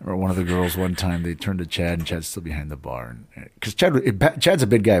remember one of the girls one time, they turned to Chad, and Chad's still behind the bar. Because Chad's a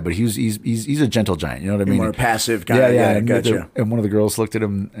big guy, but he's a gentle giant, you know what I mean? More passive kind of. Yeah, gotcha. And one of the girls looked at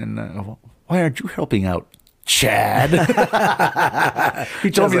him and, why aren't you helping out Chad? He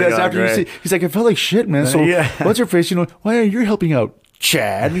told me like, that oh, after you great. see. He's like, I felt like shit, man. So what's your face? Why are you helping out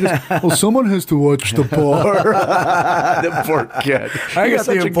Chad? And he goes, well, someone has to watch the bar. The poor kid. I got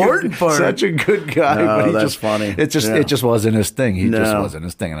the important part. Such a good guy. No, but that's funny. It just wasn't his thing. He just No. wasn't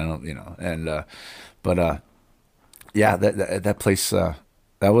his thing. And I don't, yeah, that place, that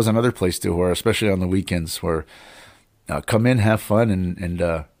was another place too, where especially on the weekends, where come in, have fun,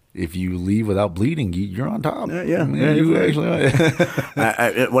 and if you leave without bleeding, you're on top. Yeah. I mean, you actually.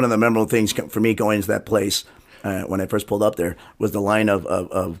 One of the memorable things for me going into that place when I first pulled up there was the line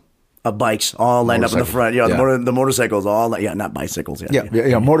of bikes all lined up in the front. Yeah, the motorcycles all not bicycles.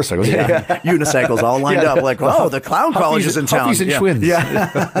 Yeah, motorcycles. Yeah. Unicycles all lined up. Like, oh, the clown college is in town. Huffies and Schwins.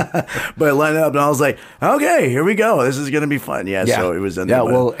 Yeah. But I lined up and I was like, okay, here we go. This is going to be fun. Yeah. So it was in there.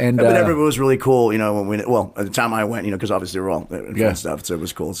 Yeah, but everyone was really cool. At the time I went, because obviously they were all fun stuff. So it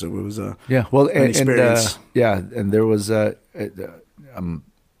was cool. So it was an experience. And there was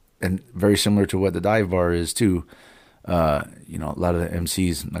and very similar to what the dive bar is too. A lot of the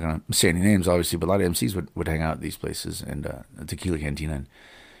MCs, I'm not going to say any names, obviously, but a lot of MCs would hang out at these places, and Tequila Cantina,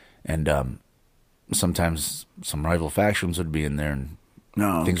 and sometimes some rival factions would be in there, and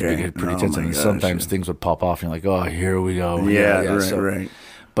things would get pretty tense, and sometimes things would pop off, and you're like, oh, here we go. Right.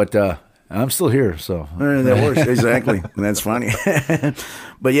 But I'm still here, so. That works, exactly. That's funny.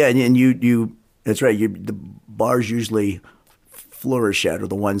 But yeah, and you that's right, the bars usually flourish at are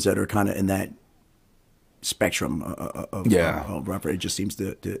the ones that are kind of in that spectrum of rougher. It just seems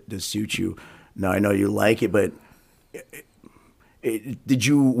to suit you. Now I know you like it, but did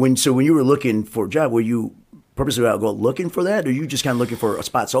you when you were looking for a job, were you purposely out go looking for that, or you just kind of looking for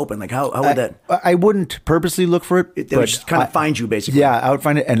spots open? Like how would that? I wouldn't purposely look for it. It would just kind of find you basically. Yeah, I would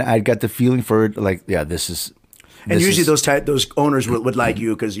find it, and I got the feeling for it. Like, this is. And usually those owners would like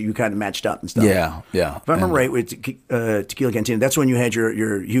you because you kind of matched up and stuff. Yeah. If I remember right, with Tequila Cantina, that's when you had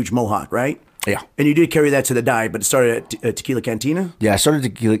your huge mohawk, right? Yeah. And you did carry that to the dive, but it started at Tequila Cantina? Yeah, I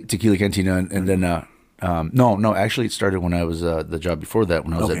started Tequila Cantina, and then no, actually it started when I was the job before that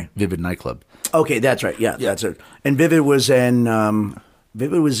when I was at Vivid Nightclub. Okay, that's right. Yeah, that's it. And Vivid was in.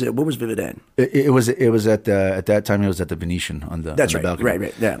 Vivid was what was Vivid in? It was at that time it was at the Venetian on the balcony.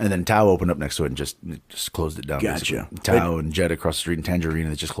 Right, yeah. And then Tao opened up next to it and just closed it down. Gotcha. Basically. Tao and Jet across the street and Tangerine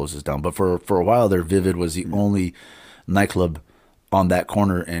that just closes down. But for a while there, Vivid was the only nightclub on that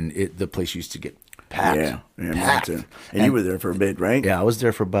corner, and the place used to get packed. Yeah, packed. And you were there for a bit, right? Yeah, I was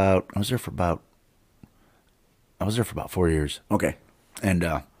there for about 4 years. Okay. And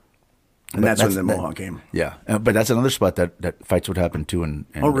that's when the Mohawk came. Yeah, but that's another spot that fights would happen too. And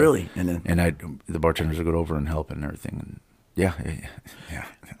oh, really? And the bartenders would go over and help and everything. And yeah.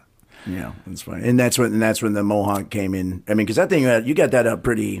 Yeah, that's fine. And that's when the Mohawk came in. I mean, because that thing you got that up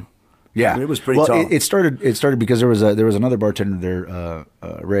pretty. Yeah, I mean, it was pretty tall. It started because there was another bartender there,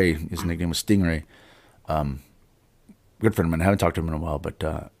 Ray. His nickname was Stingray. Good friend of mine. I haven't talked to him in a while, but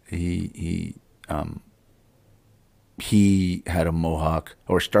he had a mohawk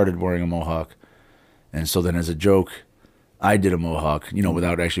or started wearing a mohawk, and so then as a joke, I did a mohawk,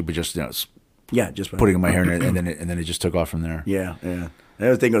 without actually, but just just putting in my hair, and then it just took off from there. Yeah. The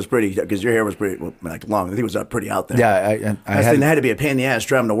other thing was pretty because your hair was pretty long. I think it was pretty out there. Yeah, I had to be a pain in the ass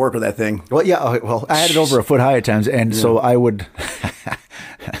driving to work with that thing. Well, yeah, I had it over a foot high at times, and so I would.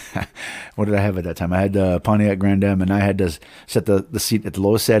 What did I have at that time? I had the Pontiac Grand Am, and I had to set the seat at the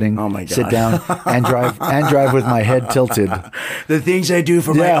lowest setting. Oh my God! Sit down and drive with my head tilted. The things I do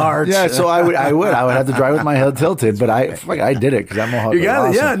for my art. Yeah, so I would have to drive with my head tilted, but I did it because that mohawk. You got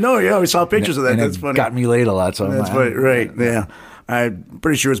was it. awesome. Yeah, we saw pictures of that. That's funny. Got me laid a lot. So that's funny, right? Yeah. I'm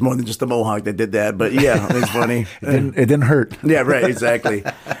pretty sure it's more than just the mohawk that did that, but yeah, it's funny. It didn't hurt. Yeah, right, exactly.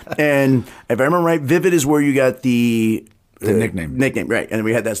 And if I remember right, Vivid is where you got the nickname. Nickname, right. And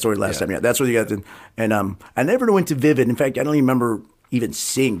we had that story last time. Yeah, that's where you got the. And I never went to Vivid. In fact, I don't even remember even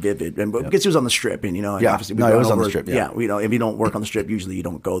seeing Vivid. And because it was on the Strip, and obviously it was on the Strip. Yeah, if you don't work on the Strip, usually you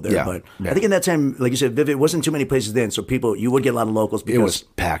don't go there. Yeah. But I think in that time, like you said, Vivid wasn't too many places then, so you would get a lot of locals. Because it was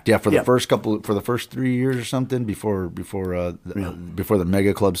packed. Yeah, for the first 3 years or something before the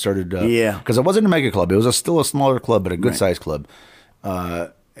mega club started. Because it wasn't a mega club; it was still a smaller club, but a good sized club.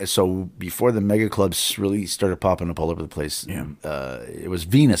 So before the mega clubs really started popping up all over the place, it was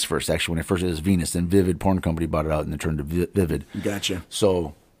Venus first. Actually, when it was Venus, then Vivid Porn Company bought it out and it turned to Vivid. Gotcha.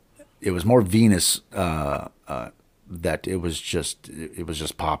 So it was more Venus that it was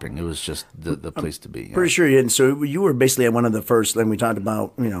just popping. It was just the place to be. Pretty sure you didn't. So you were basically at one of the first. Then we talked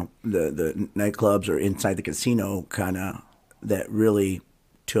about the nightclubs or inside the casino kind of that really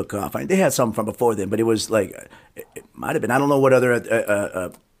took off. I mean, they had some from before then, but it was like it might have been. I don't know what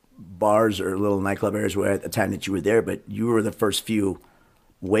other bars or little nightclub areas were at the time that you were there, but you were the first few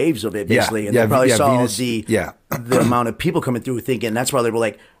waves of it, basically. And they probably saw Venus, the amount of people coming through, thinking that's why they were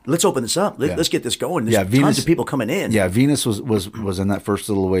like, "Let's open this up. Let's get this going." There's tons of people coming in. Yeah, Venus was in that first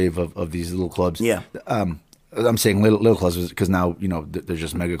little wave of these little clubs. Yeah. I'm saying little clubs because now they're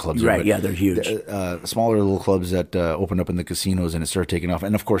just mega clubs, right? Yeah, they're huge. Smaller little clubs that opened up in the casinos and it started taking off,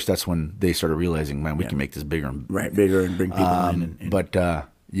 and of course that's when they started realizing, man, we can make this bigger, bigger, and bring people in. But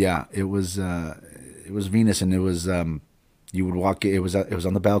it was Venus, and it was you would walk. It was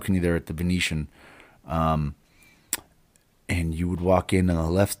on the balcony there at the Venetian, and you would walk in on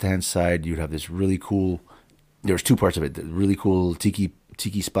the left hand side. You'd have this really cool. There was two parts of it. The really cool tiki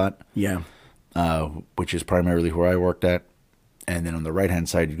spot. Yeah. Which is primarily where I worked at, and then on the right hand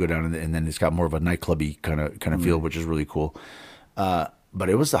side you go down and then it's got more of a nightclubby kind of feel, which is really cool. But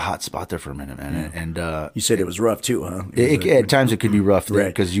it was the hot spot there for a minute, man. Yeah. And you said it was rough too, huh? At times it could be rough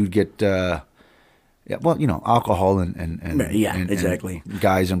because you'd get alcohol and exactly, and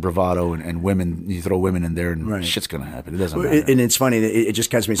guys and bravado and women. You throw women in there and shit's gonna happen. It doesn't matter. And it's funny that it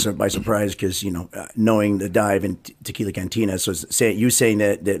just catches me by surprise because knowing the dive in Tequila Cantina, so you saying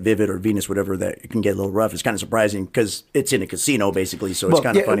that Vivid or Venus, whatever, that it can get a little rough, is kind of surprising because it's in a casino basically. So it's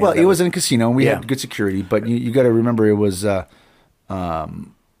kind of funny. Well, it was in a casino and we had good security, but you got to remember it was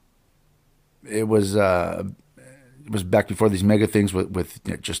back before these mega things with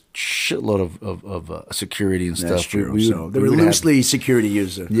just shitload of security and stuff. That's true. They were loosely security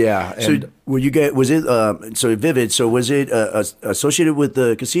users. Yeah. So was it Vivid? So was it associated with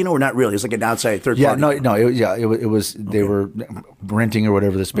the casino or not really? It's like an outside third party. It was. They were renting or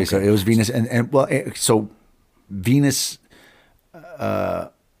whatever the space. Okay. It was Venus so Venus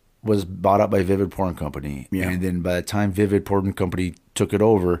was bought out by Vivid Porn Company, and then by the time Vivid Porn Company took it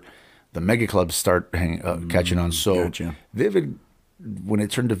over. the mega clubs start catching on. So Gotcha. Vivid, when it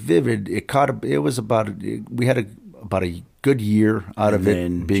turned to Vivid, we had about a good year out of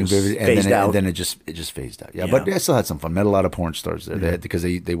then it being just Vivid, phased out. and then it just phased out. Yeah, Yeah. but I still had some fun. Met a lot of porn stars there because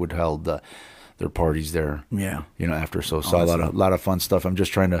they would held their parties there. Yeah. After saw a lot of fun stuff. I'm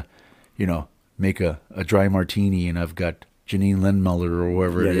just trying to, make a dry martini, and I've got Janine Lindmuller or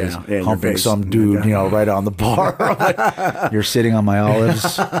whoever it is in your humping face. some dude, right on the bar. I'm like, you're sitting on my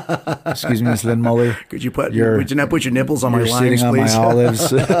olives. Excuse me, Miss Lindmuller. Could you not put your nipples on my You're limes, sitting on please? my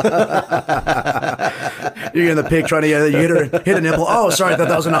olives. You're in the pic trying to hit a nipple. Oh, sorry, I thought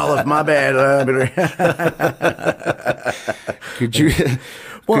that was an olive. My bad. Could you?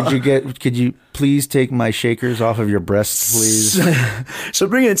 Could you please take my shakers off of your breasts, please? So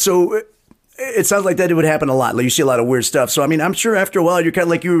bring it. So it sounds like that it would happen a lot. Like you see a lot of weird stuff. So I mean, I'm sure after a while you were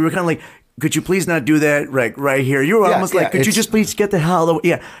kind of like, could you please not do that right here? You were almost like, could you just please get the hell out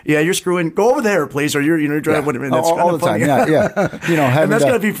of you're screwing. Go over there, please, or you're driving. Whatever. That's all the funny. time. Yeah. And that's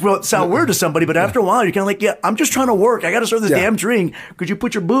gonna sound weird to somebody, but after a while you're kind of like, I'm just trying to work. I got to serve this damn drink. Could you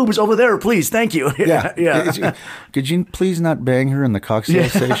put your boobs over there, please? Thank you. Yeah. Could you please not bang her in the cocktail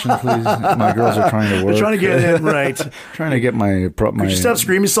station, please? My girls are trying to work. They're trying to get in right. Trying to get my. Could you stop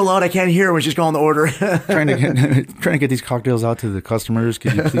screaming so loud? I can't hear when she's calling the order. trying to get these cocktails out to the customers.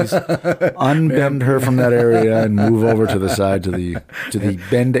 Could you please unbend her from that area and move over to the side to the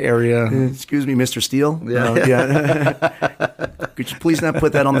bend area? Excuse me, Mr. Steele. Could you please not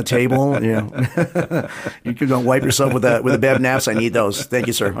put that on the table? Yeah. You could wipe yourself with a Bev Naps. I need those. Thank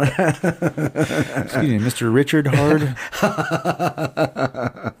you, sir. Excuse me, Mr. Richard Hard.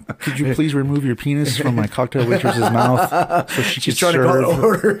 Could you please remove your penis from my cocktail waitress's mouth so she's trying to call the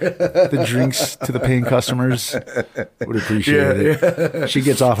order. The drinks to the paying customers? Would appreciate it. She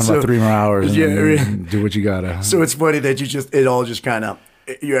gets off in about 3 more hours. And do what you gotta. So it's funny that it all just kind of,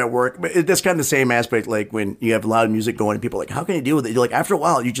 you're at work, but that's kind of the same aspect. Like when you have loud music going, and people are like, how can you deal with it? You're like, after a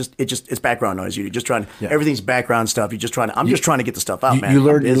while, it's background noise. You're just trying. Everything's background stuff. You're just trying. I'm just trying to get the stuff out, man. You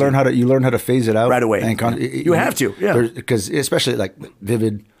learn how to phase it out right away. And you have to, because especially like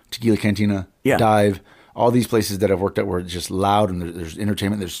Vivid, Tequila Cantina, Dive, all these places that I've worked at where it's just loud and there's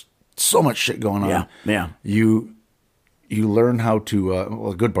entertainment. There's so much shit going on. Yeah. You learn how to,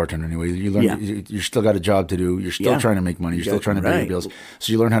 a good bartender anyway, you learn, you still got a job to do. You're still trying to make money. You're still trying to pay your bills.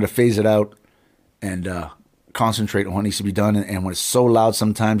 So you learn how to phase it out and concentrate on what needs to be done. And when it's so loud,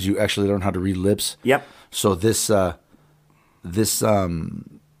 sometimes you actually learn how to read lips. Yep. So this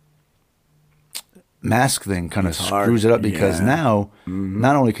mask thing kind of screws it up because now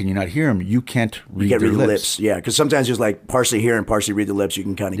not only can you not hear them, you can't read their lips. Yeah, because sometimes there's like partially hear and partially read the lips. You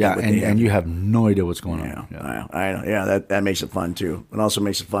can kind of get what they have. And you have no idea what's going on. I know. Yeah, that makes it fun too. It also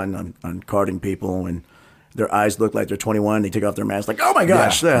makes it fun on carding people when their eyes look like they're 21. They take off their mask, like, oh my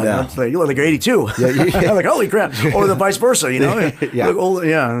gosh, like, you look like you're 82. I'm like, holy crap. Or the vice versa, They look old,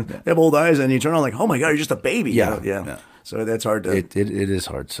 they have old eyes, and you turn on like, oh my god, you're just a baby. Yeah. So that's hard to. It is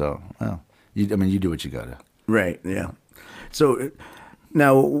hard. So you do what you gotta. Right. Yeah. So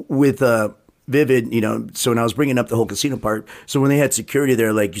now with Vivid, so when I was bringing up the whole casino part, so when they had security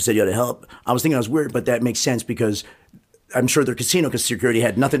there, like you said, you had to help. I was thinking I was weird, but that makes sense because I'm sure their casino security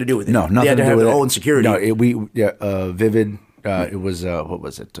had nothing to do with it. No, nothing they had to do have with their it. own security. No, Vivid. It was what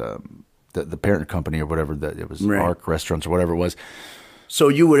was it? The parent company or whatever. It was Arc Restaurants or whatever it was. So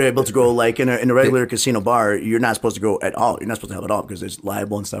you were able to go like in a regular casino bar. You're not supposed to go at all. You're not supposed to help at all because there's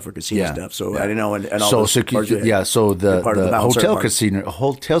liable and stuff for casino stuff. So I didn't know. And all so the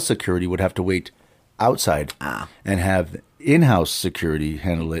hotel security would have to wait outside and have in-house security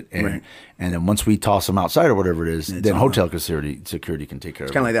handle it, and then once we toss them outside or whatever it is, then hotel security can take care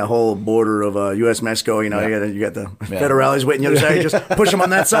of it. Kind of like that whole border of U.S. Mexico. You got the federales waiting on the other side. You just push them on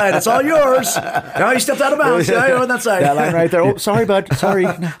that side. It's all yours. Now you stepped out of bounds. Now you're on that side. That line right there. Oh, sorry, bud. Sorry.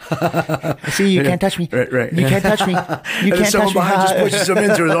 See, you can't touch me. Right. You can't touch me. You can't touch me. Just pushes him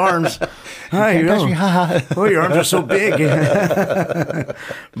into his arms. Hi, you touch me. Oh, your arms are so big.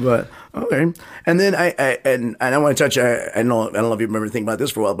 But okay. And then I want to touch. I don't know if you remember thinking about this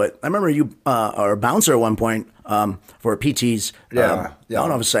for a while, but I remember you are a bouncer at one point for PTs. I don't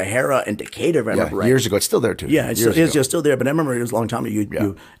know if it's Sahara and Decatur. If I remember right. Years ago. It's still there too. Yeah, it's just still there. But I remember it was a long time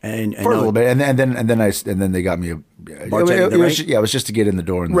ago. And for a little bit, and then they got me a bartender. It was just to get in the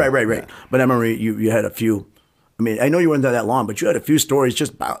door. Right. But I remember you had a few. I mean, I know you weren't there that long, but you had a few stories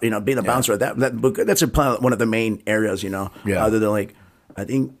just about, being a bouncer at that. That's one of the main areas, other than like, I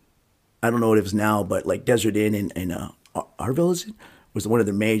don't know what it is now, but like Desert Inn in Arville, is it? Was one of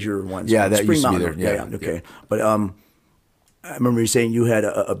the major ones. Yeah, that Spring used to be Mountain. there. Yeah. Okay. But I remember you saying you had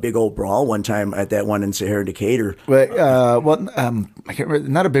a big old brawl one time at that one in Sahara Decatur. I can't remember.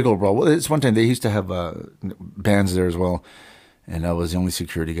 Not a big old brawl. Well, it's one time they used to have bands there as well, and I was the only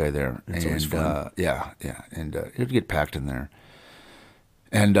security guy there. That's always fun. And you have to get packed in there.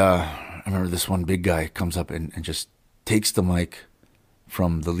 And I remember this one big guy comes up and just takes the mic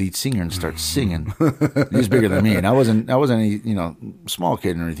from the lead singer and starts singing. He was bigger than me, and I wasn't any small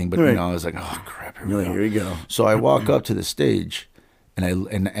kid or anything, but Right. I was like, oh crap, Here we go. So I walk up to the stage,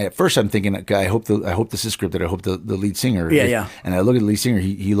 and at first I'm thinking, I hope this is scripted. I hope the lead singer. Yeah. And I look at the lead singer.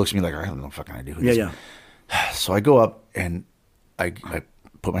 He looks at me like, I have no fucking idea who this Yeah. is. So I go up and I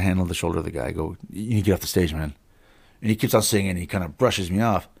put my hand on the shoulder of the guy. I go, you need to get off the stage, man. And he keeps on singing. He kind of brushes me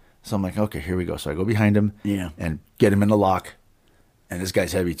off. So I'm like, okay, here we go. So I go behind him, and get him in the lock. And this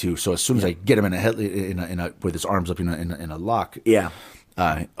guy's heavy too. So as soon as I get him with his arms up in a lock,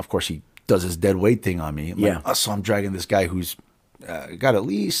 of course he does his dead weight thing on me. So I'm dragging this guy who's got at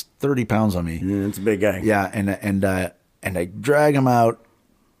least 30 pounds on me. Yeah, it's a big guy. Yeah, and I drag him out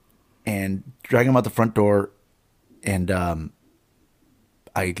the front door, and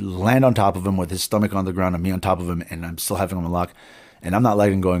I land on top of him with his stomach on the ground and me on top of him, and I'm still having him in lock. And I'm not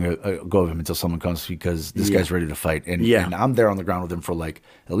letting go of him until someone comes, because this guy's ready to fight. And I'm there on the ground with him for like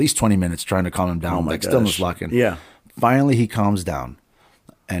at least 20 minutes trying to calm him down. Still in this lock-in. Yeah. Finally, he calms down.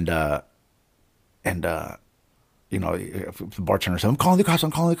 And the bartender said, I'm calling the cops.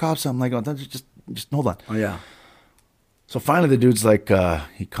 I'm like, oh, just hold on. Oh, yeah. So finally the dude's like,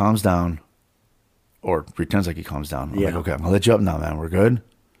 he calms down, or pretends like he calms down. I'm like, okay, I'm going to let you up now, man. We're good?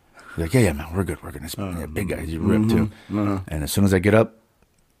 He's like, yeah, man, we're good. He's a big guy. He's ripped too. And as soon as I get up,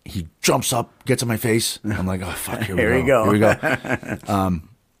 he jumps up, gets in my face. I'm like, oh, fuck, here we go. Here we go.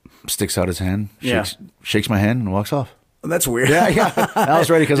 Sticks out his hand, shakes my hand, and walks off. That's weird. Yeah. I was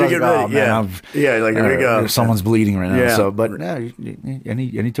ready because I was like, oh, man. Like, here we go. Someone's bleeding right now. Yeah. So, but and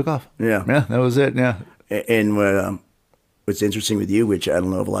he took off. Yeah. Yeah, that was it. Yeah. And what's interesting with you, which I don't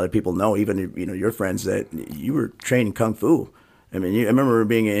know if a lot of people know, even your friends, that you were trained in Kung Fu. I mean, I remember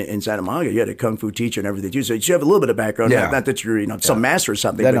being in Santa Monica. You had a kung fu teacher and everything too, so you have a little bit of background. Yeah. Not that you're some master or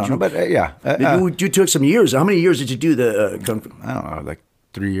something. But you took some years. How many years did you do the kung fu? I don't know, like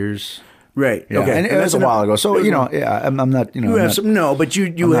 3 years. Right. Yeah. Okay. And it was a while ago. So I'm not. You have some. No, but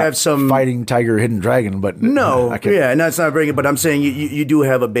you have some fighting tiger, hidden dragon. But no, and that's not bringing. But I'm saying you do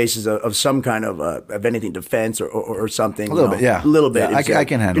have a basis of some kind of anything, defense or something. A little bit, yeah. A little bit. Yeah, I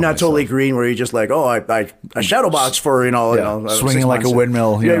can handle. You're not myself. Totally green where you're just like, oh, I shadow box for swinging like a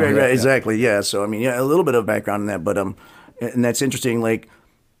windmill. Right, exactly. Yeah. So I mean, a little bit of background in that, but and that's interesting. Like,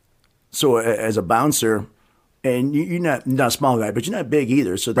 so as a bouncer. And you're not a small guy, but you're not big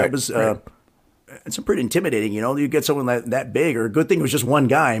either. So that was it's pretty intimidating. You get someone that big. Or a good thing it was just one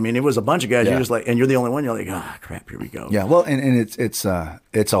guy. I mean, it was a bunch of guys. You're just like, and you're the only one. You're like, ah, crap, here we go. Yeah, well, and it's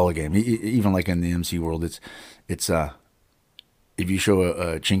all a game. Even like in the MC world, it's if you show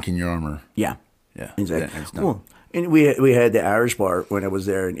a chink in your armor. Yeah, exactly. It's done. Well, and we had the Irish bar when I was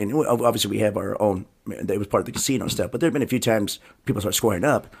there, and obviously we have our own. That was part of the casino stuff. But there have been a few times people start squaring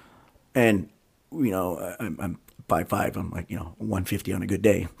up, and. I'm 5'5". I'm like 150 on a good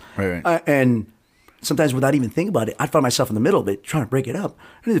day, right. And sometimes without even thinking about it, I'd find myself in the middle of it trying to break it up.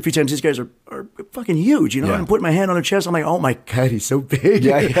 And a few times these guys are fucking huge, And I'm putting my hand on their chest. I'm like, oh my god, he's so big.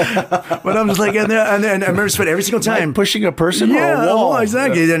 Yeah. But I'm just like, and then I remember every single time like pushing a person or a wall.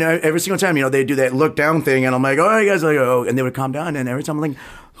 Exactly. Then every single time, they do that look down thing, and I'm like, oh, you guys are like, oh, and they would calm down, and every time I'm like,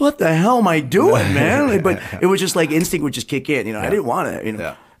 what the hell am I doing, man? But it was just like instinct would just kick in. I didn't want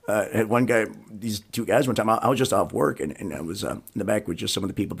it. Had one guy, these two guys one time, I was just off work, and I was in the back with just some of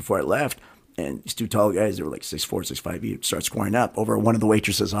the people before I left, and these two tall guys, they were like 6'4", 6'5", each, start squaring up over one of the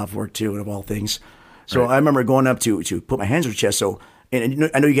waitresses off work too, and of all things. So I remember going up to put my hands on her chest, so, and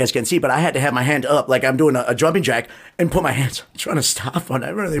I know you guys can't see, but I had to have my hand up like I'm doing a jumping jack and put my hands, trying to stop on it. I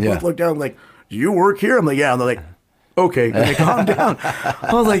remember they both looked down like, do you work here? I'm like, yeah. And they're like, okay, and they calmed down. I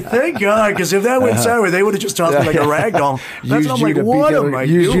was like, thank God, because if that went sour, they would have just tossed me like a rag doll. That's what I'm like, what am I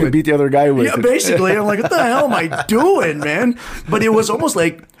doing? Used you to beat the other guy with. Yeah, basically. I'm like, what the hell am I doing, man? But it was almost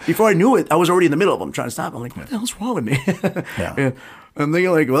like, before I knew it, I was already in the middle of them trying to stop. I'm like, what the hell's wrong with me? And I'm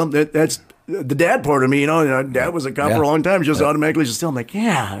thinking like, well, that's the dad part of me, Dad was a cop for a long time, just automatically just still, I'm like,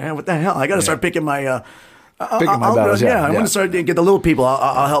 what the hell? I got to start picking my... Picking my battles, I want to start to get the little people.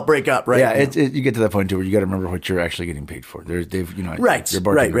 I'll help break up, right? Yeah, you get to that point too where you got to remember what you're actually getting paid for. Right,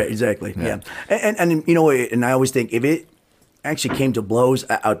 exactly. Yeah, and and I always think if it actually came to blows,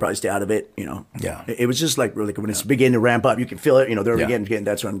 I would probably stay out of it. Yeah. It was just like really when it's beginning to ramp up, you can feel it. They're again.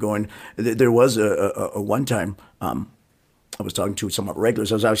 That's where I'm going. There was a one time I was talking to some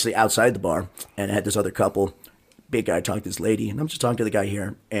regulars. I was obviously outside the bar, and I had this other couple. big guy talking to this lady, and I'm just talking to the guy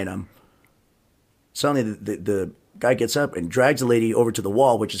here, and suddenly the guy gets up and drags the lady over to the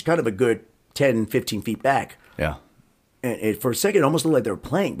wall, which is kind of a good 10, 15 feet back. Yeah. And for a second, it almost looked like they were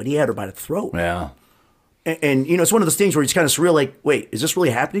playing, but he had her by the throat. Yeah. And it's one of those things where it's kind of surreal, like, wait, is this really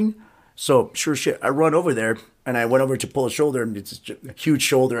happening? So, sure shit, I run over there, and I went over to pull his shoulder, and it's a huge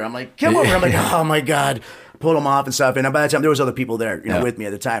shoulder. I'm like, come over. I'm like, oh, my God. Pull him off and stuff. And by the time, there was other people there, with me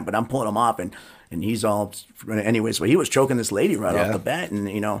at the time, but I'm pulling him off, and he's all, anyway, so he was choking this lady right off the bat, and,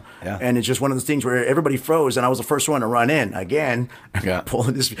 and it's just one of those things where everybody froze, and I was the first one to run in again,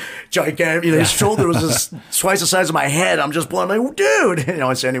 pulling this gigantic, his shoulder was just twice the size of my head. I'm just pulling, I'm like, dude,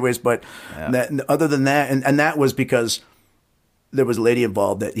 so anyways, but other than that, and that was because there was a lady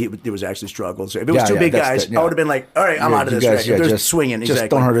involved that there was actually struggles. If it was two big guys, I would have been like, all right, I'm out of this. Guys, They're just swinging. Just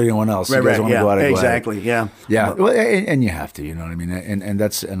don't hurt anyone else. Right, you guys want to go out and exactly. Go ahead. Yeah. Well, and you have to, you know what I mean? And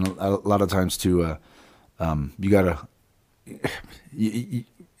that's, and a lot of times too, you gotta,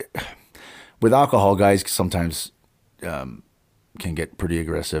 with alcohol, guys sometimes, can get pretty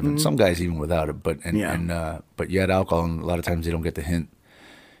aggressive, and some guys even without it, but you add alcohol, and a lot of times they don't get the hint,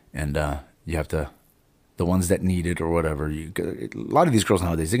 and you have to, the ones that need it or whatever. A lot of these girls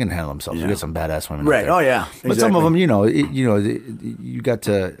nowadays, they can handle themselves. You get some badass women, right? Out there. Oh yeah, exactly. But some of them, you got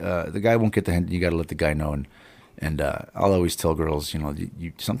to. The guy won't get the hint. You got to let the guy know. And I'll always tell girls,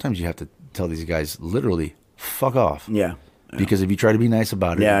 sometimes you have to tell these guys literally, fuck off. Yeah. Because if you try to be nice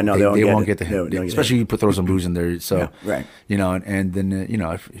about it, they won't get the hint. Especially if you throw some booze in there. So, right. And then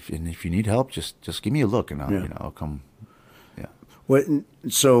if you need help, just give me a look, and I'll come. Yeah. What?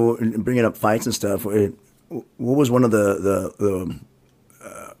 So bringing up fights and stuff. What was one of the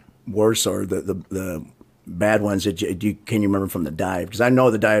worst or the bad ones that can you remember from the dive? Because I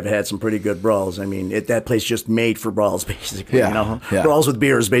know the dive had some pretty good brawls. I mean, that place just made for brawls, basically. Yeah. Brawls with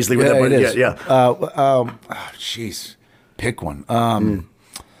beers, basically. Yeah, it is. Yeah. Jeez, pick one.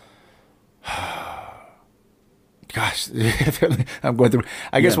 Gosh, I'm going through.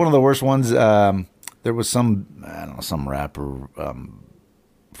 I guess one of the worst ones. There was some rapper.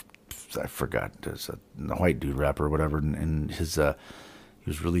 I forgot, a white dude rapper or whatever, and his he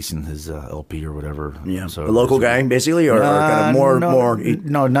was releasing his LP or whatever. Yeah, so a local guy basically, or kind of more.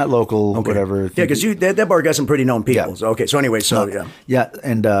 No, not local. Okay. Whatever. Yeah, because that bar got some pretty known people. Yeah. So, okay, so anyway,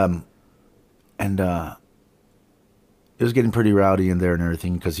 and it was getting pretty rowdy in there and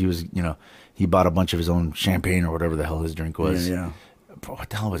everything because he was, he bought a bunch of his own champagne or whatever the hell his drink was. Yeah. What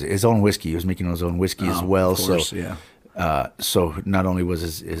the hell was it? His own whiskey. He was making his own whiskey as well. Of course, yeah. So not only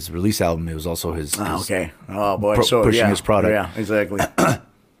was his release album, it was also his okay. Oh boy, pushing his product. Yeah, exactly.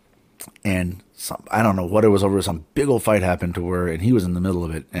 And I don't know what it was over. Some big old fight happened to where, and he was in the middle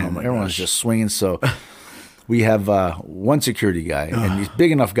of it, and everyone's just swinging. So we have one security guy, and he's a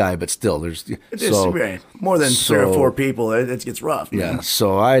big enough guy, but still, there's more than 3 or 4 people. It gets rough. Man. Yeah.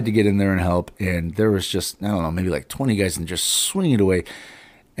 So I had to get in there and help, and there was just, I don't know, maybe like 20 guys, and just swinging it away.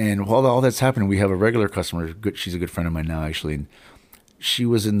 And while all that's happening, we have a regular customer. She's a good friend of mine now, actually. And she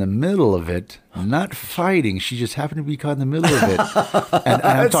was in the middle of it, not fighting. She just happened to be caught in the middle of it. And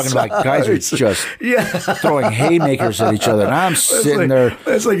I'm talking about guys who just throwing haymakers at each other. And I'm sitting there.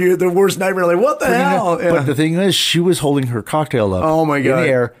 That's like the worst nightmare. Like, what the hell? Yeah. But the thing is, she was holding her cocktail up in the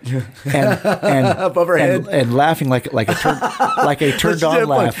air and above her head. And laughing like a turned on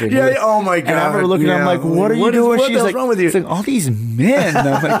laughing. Yeah, oh my God. And I remember looking at her, I'm like, what are you doing? What She's the hell's like, wrong with you? Like, all these men. And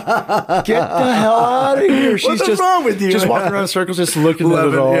I'm like, get the hell out of here. She's What's wrong with you? Just walking around in circles, just looking at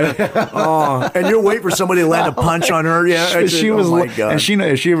it all. Yeah. And you're waiting for somebody to land a punch on her. Yeah, she was. Oh my God. And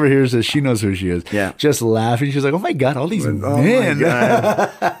if she ever hears this, she knows who she is. Yeah, just laughing. She's like, "Oh my God, all these men!" My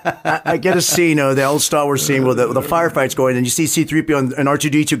God. I get a scene, the old Star Wars scene where the firefights going, and you see C-3PO and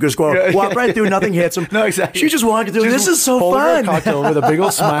R2-D2 just go walk right through, nothing hits him. No, exactly. She's just walking through. This is so fun. Her cocktail with a big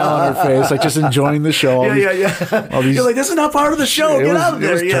old smile on her face, like just enjoying the show. You're like, this is not part of the show. Get out of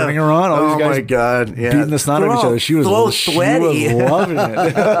there. It was turning her on. All these guys, my God, beating the snot out of each other. She was loving it.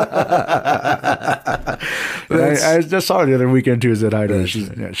 I just saw her the other weekend too. At Idaho,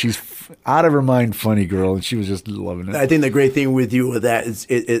 she's out of her mind, funny girl, and she was just loving it. I think the great thing with you with that is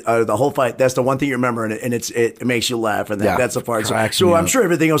the whole fight. That's the one thing you remember, and it makes you laugh, and that's the part. So I'm sure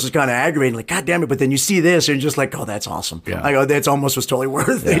everything else is kind of aggravating, like God damn it. But then you see this, and you're just like, oh, that's awesome. Yeah. I go, that's almost was totally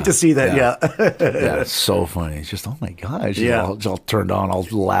worth it to see that. Yeah, it's so funny. It's just, oh my God, she's all turned on, all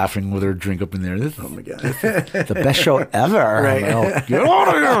laughing with her drink up in there. Oh my God, the best show ever. Right. Get out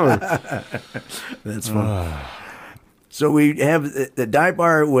of here. That's fun. So we have the dive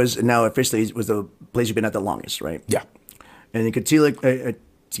bar was now officially was the place you've been at the longest, right? Yeah. And the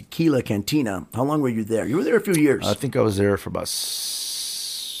Tequila Cantina. How long were you there? You were there a few years. I think I was there for about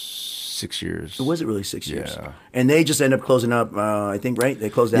 6 years. Was it really 6 years? Yeah. And they just end up closing up. I think right. They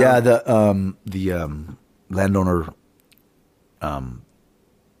closed down. Yeah, the landowner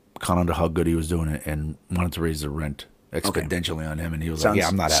caught on to how good he was doing it and wanted to raise the rent exponentially on him, and he was like, "Yeah,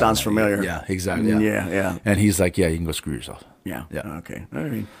 I'm not." Sounds having familiar. that." Yeah, exactly. Yeah. And he's like, "Yeah, you can go screw yourself." Yeah. Yeah. Okay. All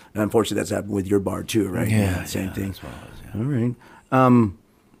right. And unfortunately, that's happened with your bar too, right? Same thing. That's what it was, yeah. All right.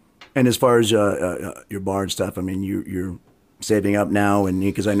 And as far as your bar and stuff, I mean, you're saving up now, and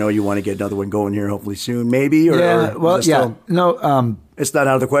because I know you want to get another one going here, hopefully soon, maybe. Yeah. Or Well, is it yeah. still- No. It's not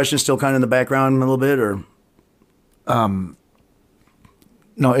out of the question. Still kind of in the background a little bit, or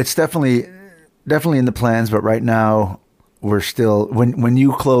No, it's definitely in the plans, but right now we're still when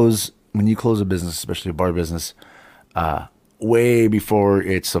you close a business, especially a bar business, way before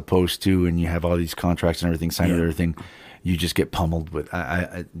it's supposed to, and you have all these contracts and everything signed and everything, you just get pummeled with fees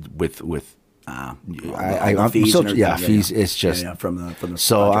and everything. fees. It's just from the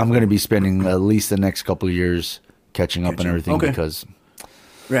so contract. I'm going to be spending at least the next couple of years catching up and everything Okay. because.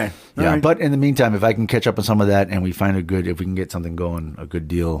 Right. All Yeah, right. but in the meantime, if I can catch up on some of that and we find if we can get something going, a good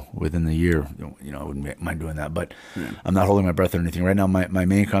deal within the year, I wouldn't mind doing that. But I'm not holding my breath or anything right now. My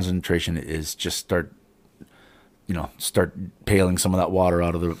main concentration is just start paling some of that water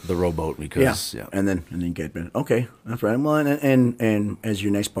out of the rowboat because and then get okay. That's right. Well, and as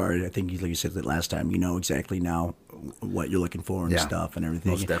your next part, I think like you said that last time, you know exactly now what you're looking for and Yeah. stuff and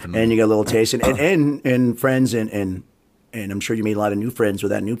everything. Most definitely. And you got a little taste and friends and I'm sure you made a lot of new friends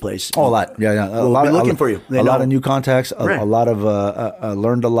with that new place. Oh, a lot. Yeah. A lot of looking for you. They A lot know. of new contacts. Right. A lot of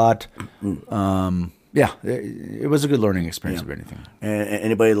learned a lot. Yeah, it was a good learning experience. If anything. And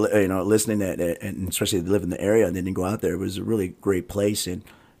anybody listening that and especially if they live in the area and they didn't go out there, it was a really great place and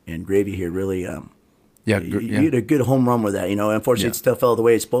Gravy here really you had a good home run with that. Unfortunately it still fell the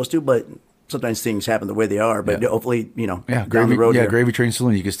way it's supposed to, but sometimes things happen the way they are. But hopefully down Gravy, the road. yeah, here. Gravy Train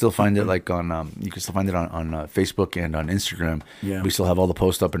Saloon. You can still find it on Facebook and on Instagram. Yeah. We still have all the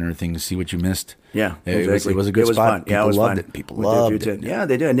posts up and everything to see what you missed. Yeah, it exactly. was a good spot. Fun. People Yeah, it was loved fun. it. People Went there a few loved it. times. Yeah,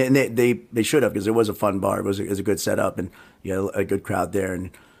 they did, and they should have because it was a fun bar. It was a good setup, and you had a good crowd there,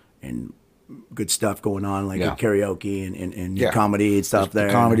 and good stuff going on, like karaoke and comedy and stuff there.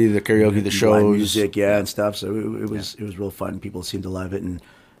 The comedy, the karaoke, the live shows, music, and stuff. So it was real fun. People seemed to love it, and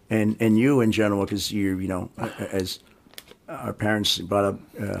you in general, because as our parents brought up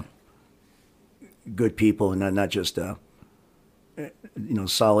good people and not just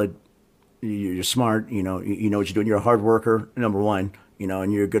solid. You're smart. You know what you're doing. You're a hard worker, number one.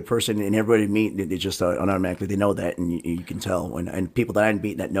 And you're a good person, and everybody you meet, they just automatically they know that, and you can tell. And people that I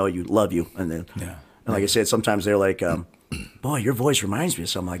meet that know you love you, and then and like I said, sometimes they're like, "Boy, your voice reminds me of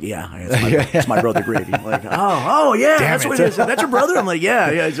something." I'm like, yeah, it's my brother Gravy. Like, oh yeah, that's what it is. That's your brother. I'm like, yeah,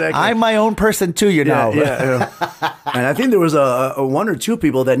 exactly. I'm my own person too, know. Yeah. And I think there was a one or two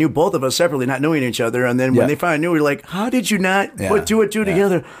people that knew both of us separately, not knowing each other. And then when they finally knew, we were like, how did you not put two and two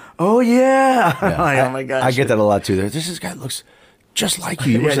together? Oh yeah. Like, oh my gosh. I get that a lot too. This guy looks just like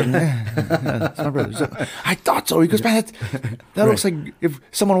you. That's my brother. I thought so. He goes, man, that looks like if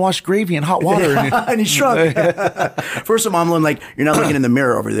someone washed gravy in hot water. And he shrunk. First of all, I'm like, you're not looking in the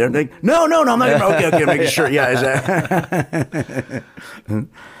mirror over there. Like, no, I'm not. Okay, making sure. Yeah, exactly.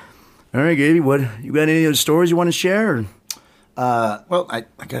 All right, Gaby, what you got? Any other stories you want to share? Or? Well, I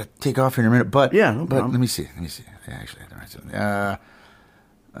got to take off here in a minute, but no but problem. let me see. I actually had to write something.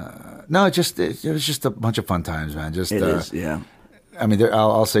 No, it was just a bunch of fun times, man. Just It is, yeah. I mean,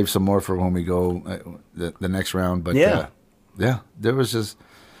 I'll save some more for when we go the next round. But there was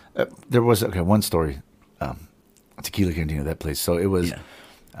one story, Tequila Cantina, that place. So it was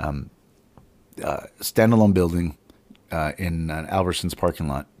standalone building in Albertsons parking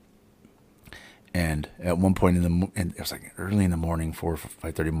lot. And at one point and it was like early in the morning, 4 or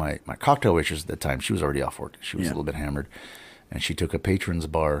 5:30. My cocktail waitress at the time, she was already off work. She was a little bit hammered, and she took a patron's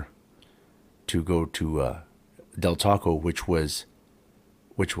bar to go to Del Taco, which was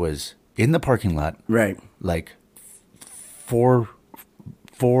in the parking lot, Right. like four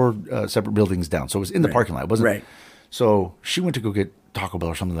separate buildings down. So it was in the parking lot. It wasn't Right. So she went to go get Taco Bell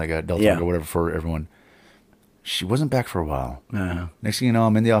or something like that, Del Taco, whatever, for everyone. She wasn't back for a while. Next thing you know,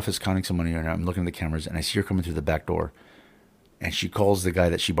 I'm in the office counting some money, and I'm looking at the cameras, and I see her coming through the back door. And she calls the guy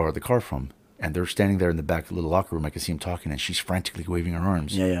that she borrowed the car from, and they're standing there in the back little locker room. I can see him talking, and she's frantically waving her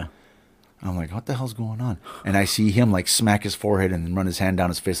arms. Yeah. I'm like, what the hell's going on? And I see him like smack his forehead and then run his hand down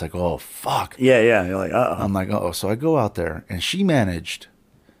his face, like, oh fuck. Yeah. You're like, uh-oh. I'm like, uh-oh. So I go out there, and she managed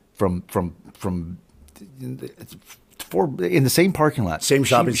from in the same parking lot, Same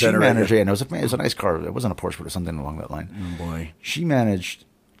shopping center, She right managed, there. and it was a nice car. It wasn't a Porsche, but it was something along that line. Oh boy. She managed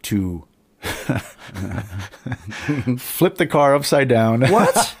to Flipped the car upside down.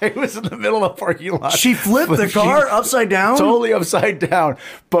 What? It was in the middle of the parking lot. She flipped the car upside down? Totally upside down.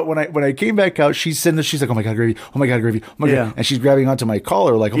 But when I came back out, she's like, oh my God, Gravy. Oh my God, Gravy. Oh my Yeah. God. And she's grabbing onto my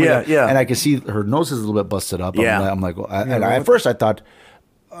collar like, oh my God. Yeah. And I can see her nose is a little bit busted up. Yeah. I'm like, well, at first I thought,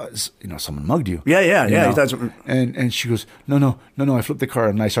 someone mugged you. Yeah. You know? You thought something- And she goes, no, I flipped the car.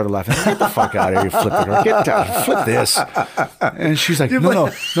 And I started laughing. Get the fuck out of here, you flipped the car. Get down, flip this. And she's like, no.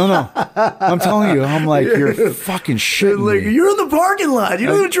 I'm telling you. I'm like, you're fucking shitting Like, me. you're in the parking lot. You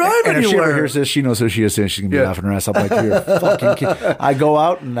don't even drive And if she ever anywhere. hears this, she knows who she is, and she's gonna be Yeah. laughing her ass up like, you're a fucking kid. I go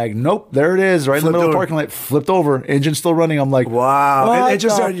out and like, nope, there it is, right in the Flipped middle of over. the parking lot, flipped over, engine still running. I'm like, Wow. what It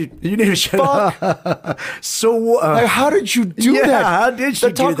just the you didn't even shut up. So, like, how did you do Yeah, that? how did she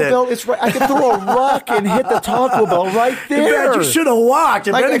the do Taco that? Bell, it's right. I could throw a rock and hit the Taco Bell right there. Man, you should have walked,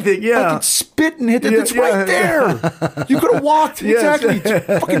 if anything, I yeah. could spit and hit it. Yeah, It's right there. You could have walked. Yes. Exactly.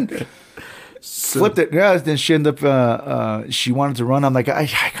 Fucking flipped it. Yeah. Then she ended up. She wanted to run. I'm like, I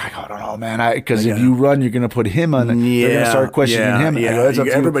don't know, man. Because if you run, you're gonna put him on. They're gonna start questioning him. I go, "It's up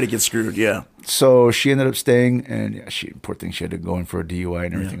to you." Everybody gets screwed, yeah. So she ended up staying, and poor thing, she had to go in for a DUI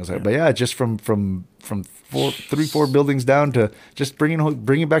and everything. I was like, but yeah, just from 4 buildings down to just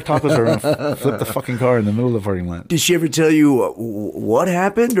bringing back tacos for her and flip the fucking car in the middle of the parking lot. Did she ever tell you what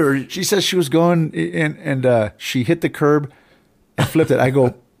happened, or She says she was going and she hit the curb and flipped it. I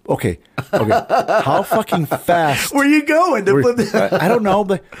go, okay, how fucking fast? where you going to flip the- I don't know,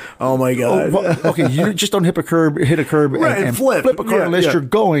 but Oh my God. okay, you just don't hit a curb, Right, and flip. a car Yeah, unless yeah. you're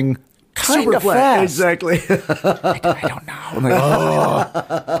going kind Super of flat. fast. Exactly. I don't know. I'm like, oh.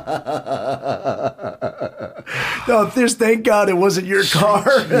 No, thank God it wasn't your car.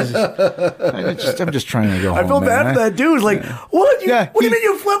 I'm just trying to go home. I felt bad man. for that dude. Like, what do you mean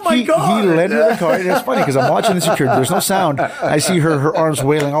you flipped my car? He led me to the car, and it's funny because I'm watching the security. There's no sound. I see her arms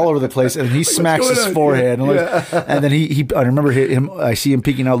wailing all over the place, and he smacks going his on? forehead. And then he I remember him. I see him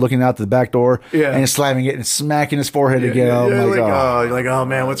peeking out, looking out the back door, Yeah. and slamming it and smacking his forehead again. Yeah, I'm like, you're like, oh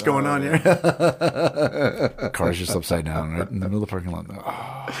man, what's going on here? the car's just upside down right in the middle of the parking lot.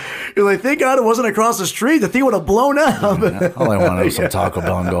 Oh, You're like, thank God it wasn't across the street. The thing would have blown up. all I wanted was some Taco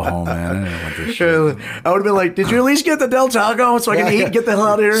Bell and go home, man. I didn't want this shit. I would have been like, did you at least get the Del Taco so I can eat and get the hell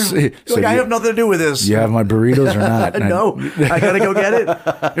out of here? So Like, I you- have nothing to do with this. You have my burritos or not? And No, I gotta go get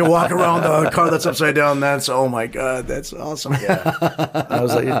it. You walk around the car that's upside down. Oh my God, that's awesome. Yeah, I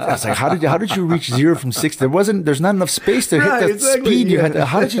was like, how did you reach 0 from 60? There's not enough space to Right, hit that exactly, speed. You yeah. had to,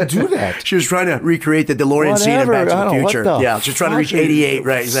 how did you do that? she was trying to recreate the DeLorean scene in Back Whatever, to I the don't know, what Future. the Yeah, she's trying to reach fuck? 88.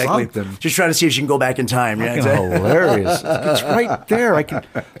 Right, exactly. Something. She's trying to see if she can go back in time. Yeah, Fucking exactly. hilarious. It's right there. I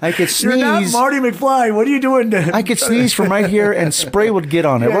could sneeze. You're not Marty McFly. What are you doing? I could sneeze from right here and spray would get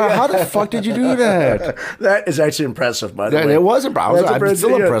on it. Well, how the fuck did you do that? That is actually impressive, by the way. It was impressive. That's I'm impressive, still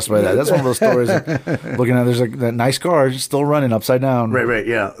yeah. impressed by that. That's one of those stories. Looking at, there's like that nice car still running upside down. Right,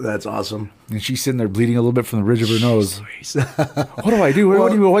 yeah, that's awesome. And she's sitting there bleeding a little bit from the ridge of her nose. What do I do?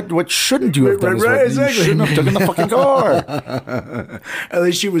 What shouldn't you have done? Right, is what exactly. You shouldn't have taken the fucking car. At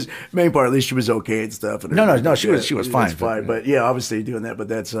least she was main part. At least she was okay and stuff. And No, she was fine. That's fine. But yeah, obviously doing that. But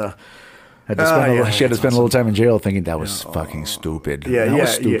that's Had to spend yeah, she had to that's spend a little time in jail thinking that was fucking stupid. yeah, that yeah, was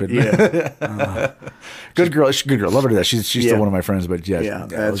stupid. yeah. Good girl. She's a good girl. Love her to that. She's Yeah. still one of my friends. But yeah, Yeah, that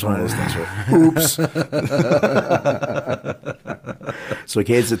that's was one of those fine. things. Where, oops. So,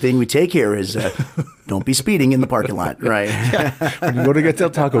 kids, the thing we take here is don't be speeding in the parking lot. Right. When you go to get Del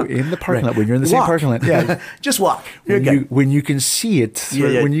Taco in the parking lot, when you're in the same Walk. parking lot, Yeah, just walk. You're When good. when you can see it,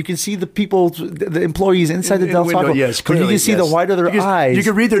 Yeah. when you can see the people, the employees inside the In Del window, Taco, yes, when you clearly, can see yes. the white of their You can- eyes, You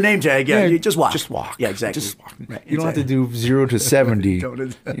can read their name tag. Yeah, you just walk. Just walk. Yeah, exactly. Just walk. Right, You don't have to do 0 to 70,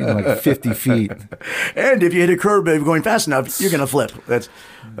 like 50 feet. And if you hit a curb going fast enough, you're gonna flip. That's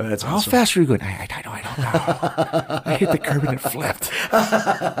How awesome. fast are you going? I don't know. I hit the curb and it flipped.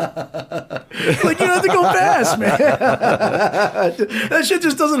 Like, you don't have to go fast, man. That shit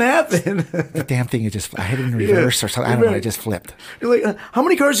just doesn't happen. The damn thing, I hit it in reverse or something. I don't know. I just flipped. You're like, how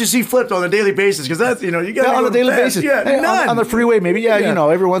many cars do you see flipped on a daily basis? Because that's, you got Yeah, on a daily basis. Yeah, Hey, none. on the freeway, maybe. Yeah,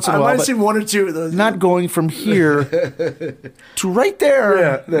 every once in a I while. might have but seen one or two of those. not going from here to right there.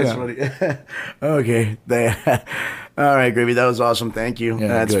 Yeah, that's funny. Okay. All right, Gravy, that was awesome. Thank you. Yeah,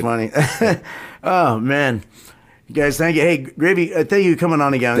 That's good. funny. Oh, man. You guys, thank you. Hey, Gravy, thank you for coming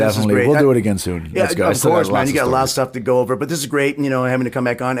on again. This is Definitely. great. We'll do it again soon. Yeah, Let's go. I of still course, got man. lots You got of a lot of stories. stuff to go over, but this is great, having to come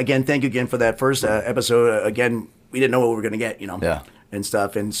back on. Again, thank you again for that first episode. Again, we didn't know what we were going to get, Yeah. and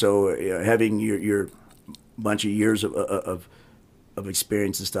stuff. And so having your bunch of years of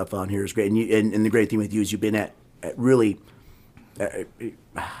experience and stuff on here is great. And the great thing with you is you've been at really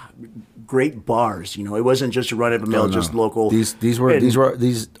great bars. You know, it wasn't just a run of the mill, just local. These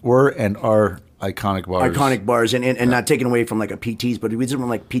were and are iconic bars. Iconic bars, and not taken away from like a PT's, but these weren't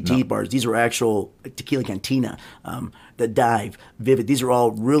like PT bars. These were actual Tequila Cantina, the Dive, Vivid. These are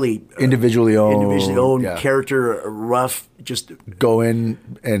all really individually owned, character, rough. Just go in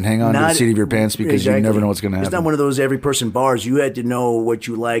and hang on to the seat of your pants because you never know what's going to happen. It's not one of those every person bars. You had to know what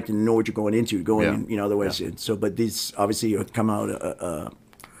you liked and know what you're going into. Going, you know, otherwise. So, but these obviously come out a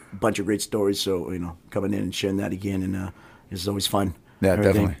bunch of great stories. So, you know, coming in and sharing that again, and it's always fun. Yeah,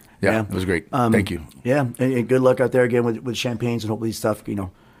 definitely. Yeah, it was great. Thank you. Yeah, and good luck out there again with champagnes, and hopefully stuff, you know,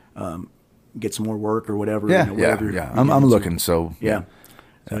 get some more work or whatever. Yeah, you know, whatever, yeah. I'm looking, so. Yeah.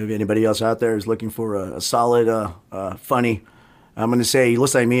 So if anybody else out there is looking for a solid, funny, I'm going to say, he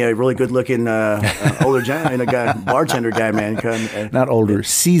looks like me, a really good-looking older guy, bartender guy, man. Not older,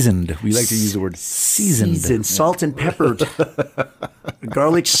 seasoned. We like to use the word seasoned. Seasoned, salt and peppered.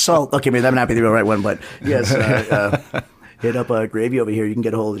 Garlic salt. Okay, maybe that might not be the right one, but yes. Hit up Gravy over here. You can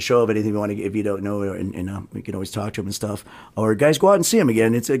get a hold of the show if anything you want to, if you don't know, and we can always talk to him and stuff. Or guys, go out and see him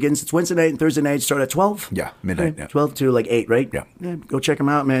again. It's Wednesday night and Thursday night. Start at 12. Yeah, midnight. Okay, 12 to like 8, right? Yeah. Go check him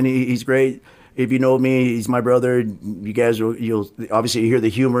out, man. He's great. If you know me, he's my brother. You guys you'll obviously hear the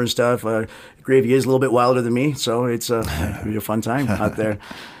humor and stuff. Gravy is a little bit wilder than me, so it's it'll be a fun time out there.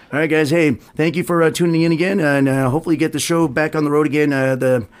 All right, guys. Hey, thank you for tuning in again, and hopefully get the show back on the road again.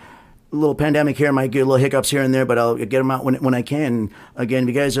 The little pandemic here might get a little hiccups here and there, but I'll get them out when I can. Again, if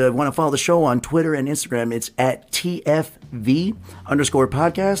you guys want to follow the show on Twitter and Instagram, it's at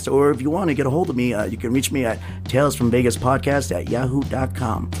TFV_podcast. Or if you want to get a hold of me, you can reach me at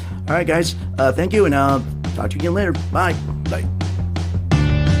talesfromvegaspodcast@yahoo.com. All right, guys. Thank you, and I'll talk to you again later. Bye. Bye.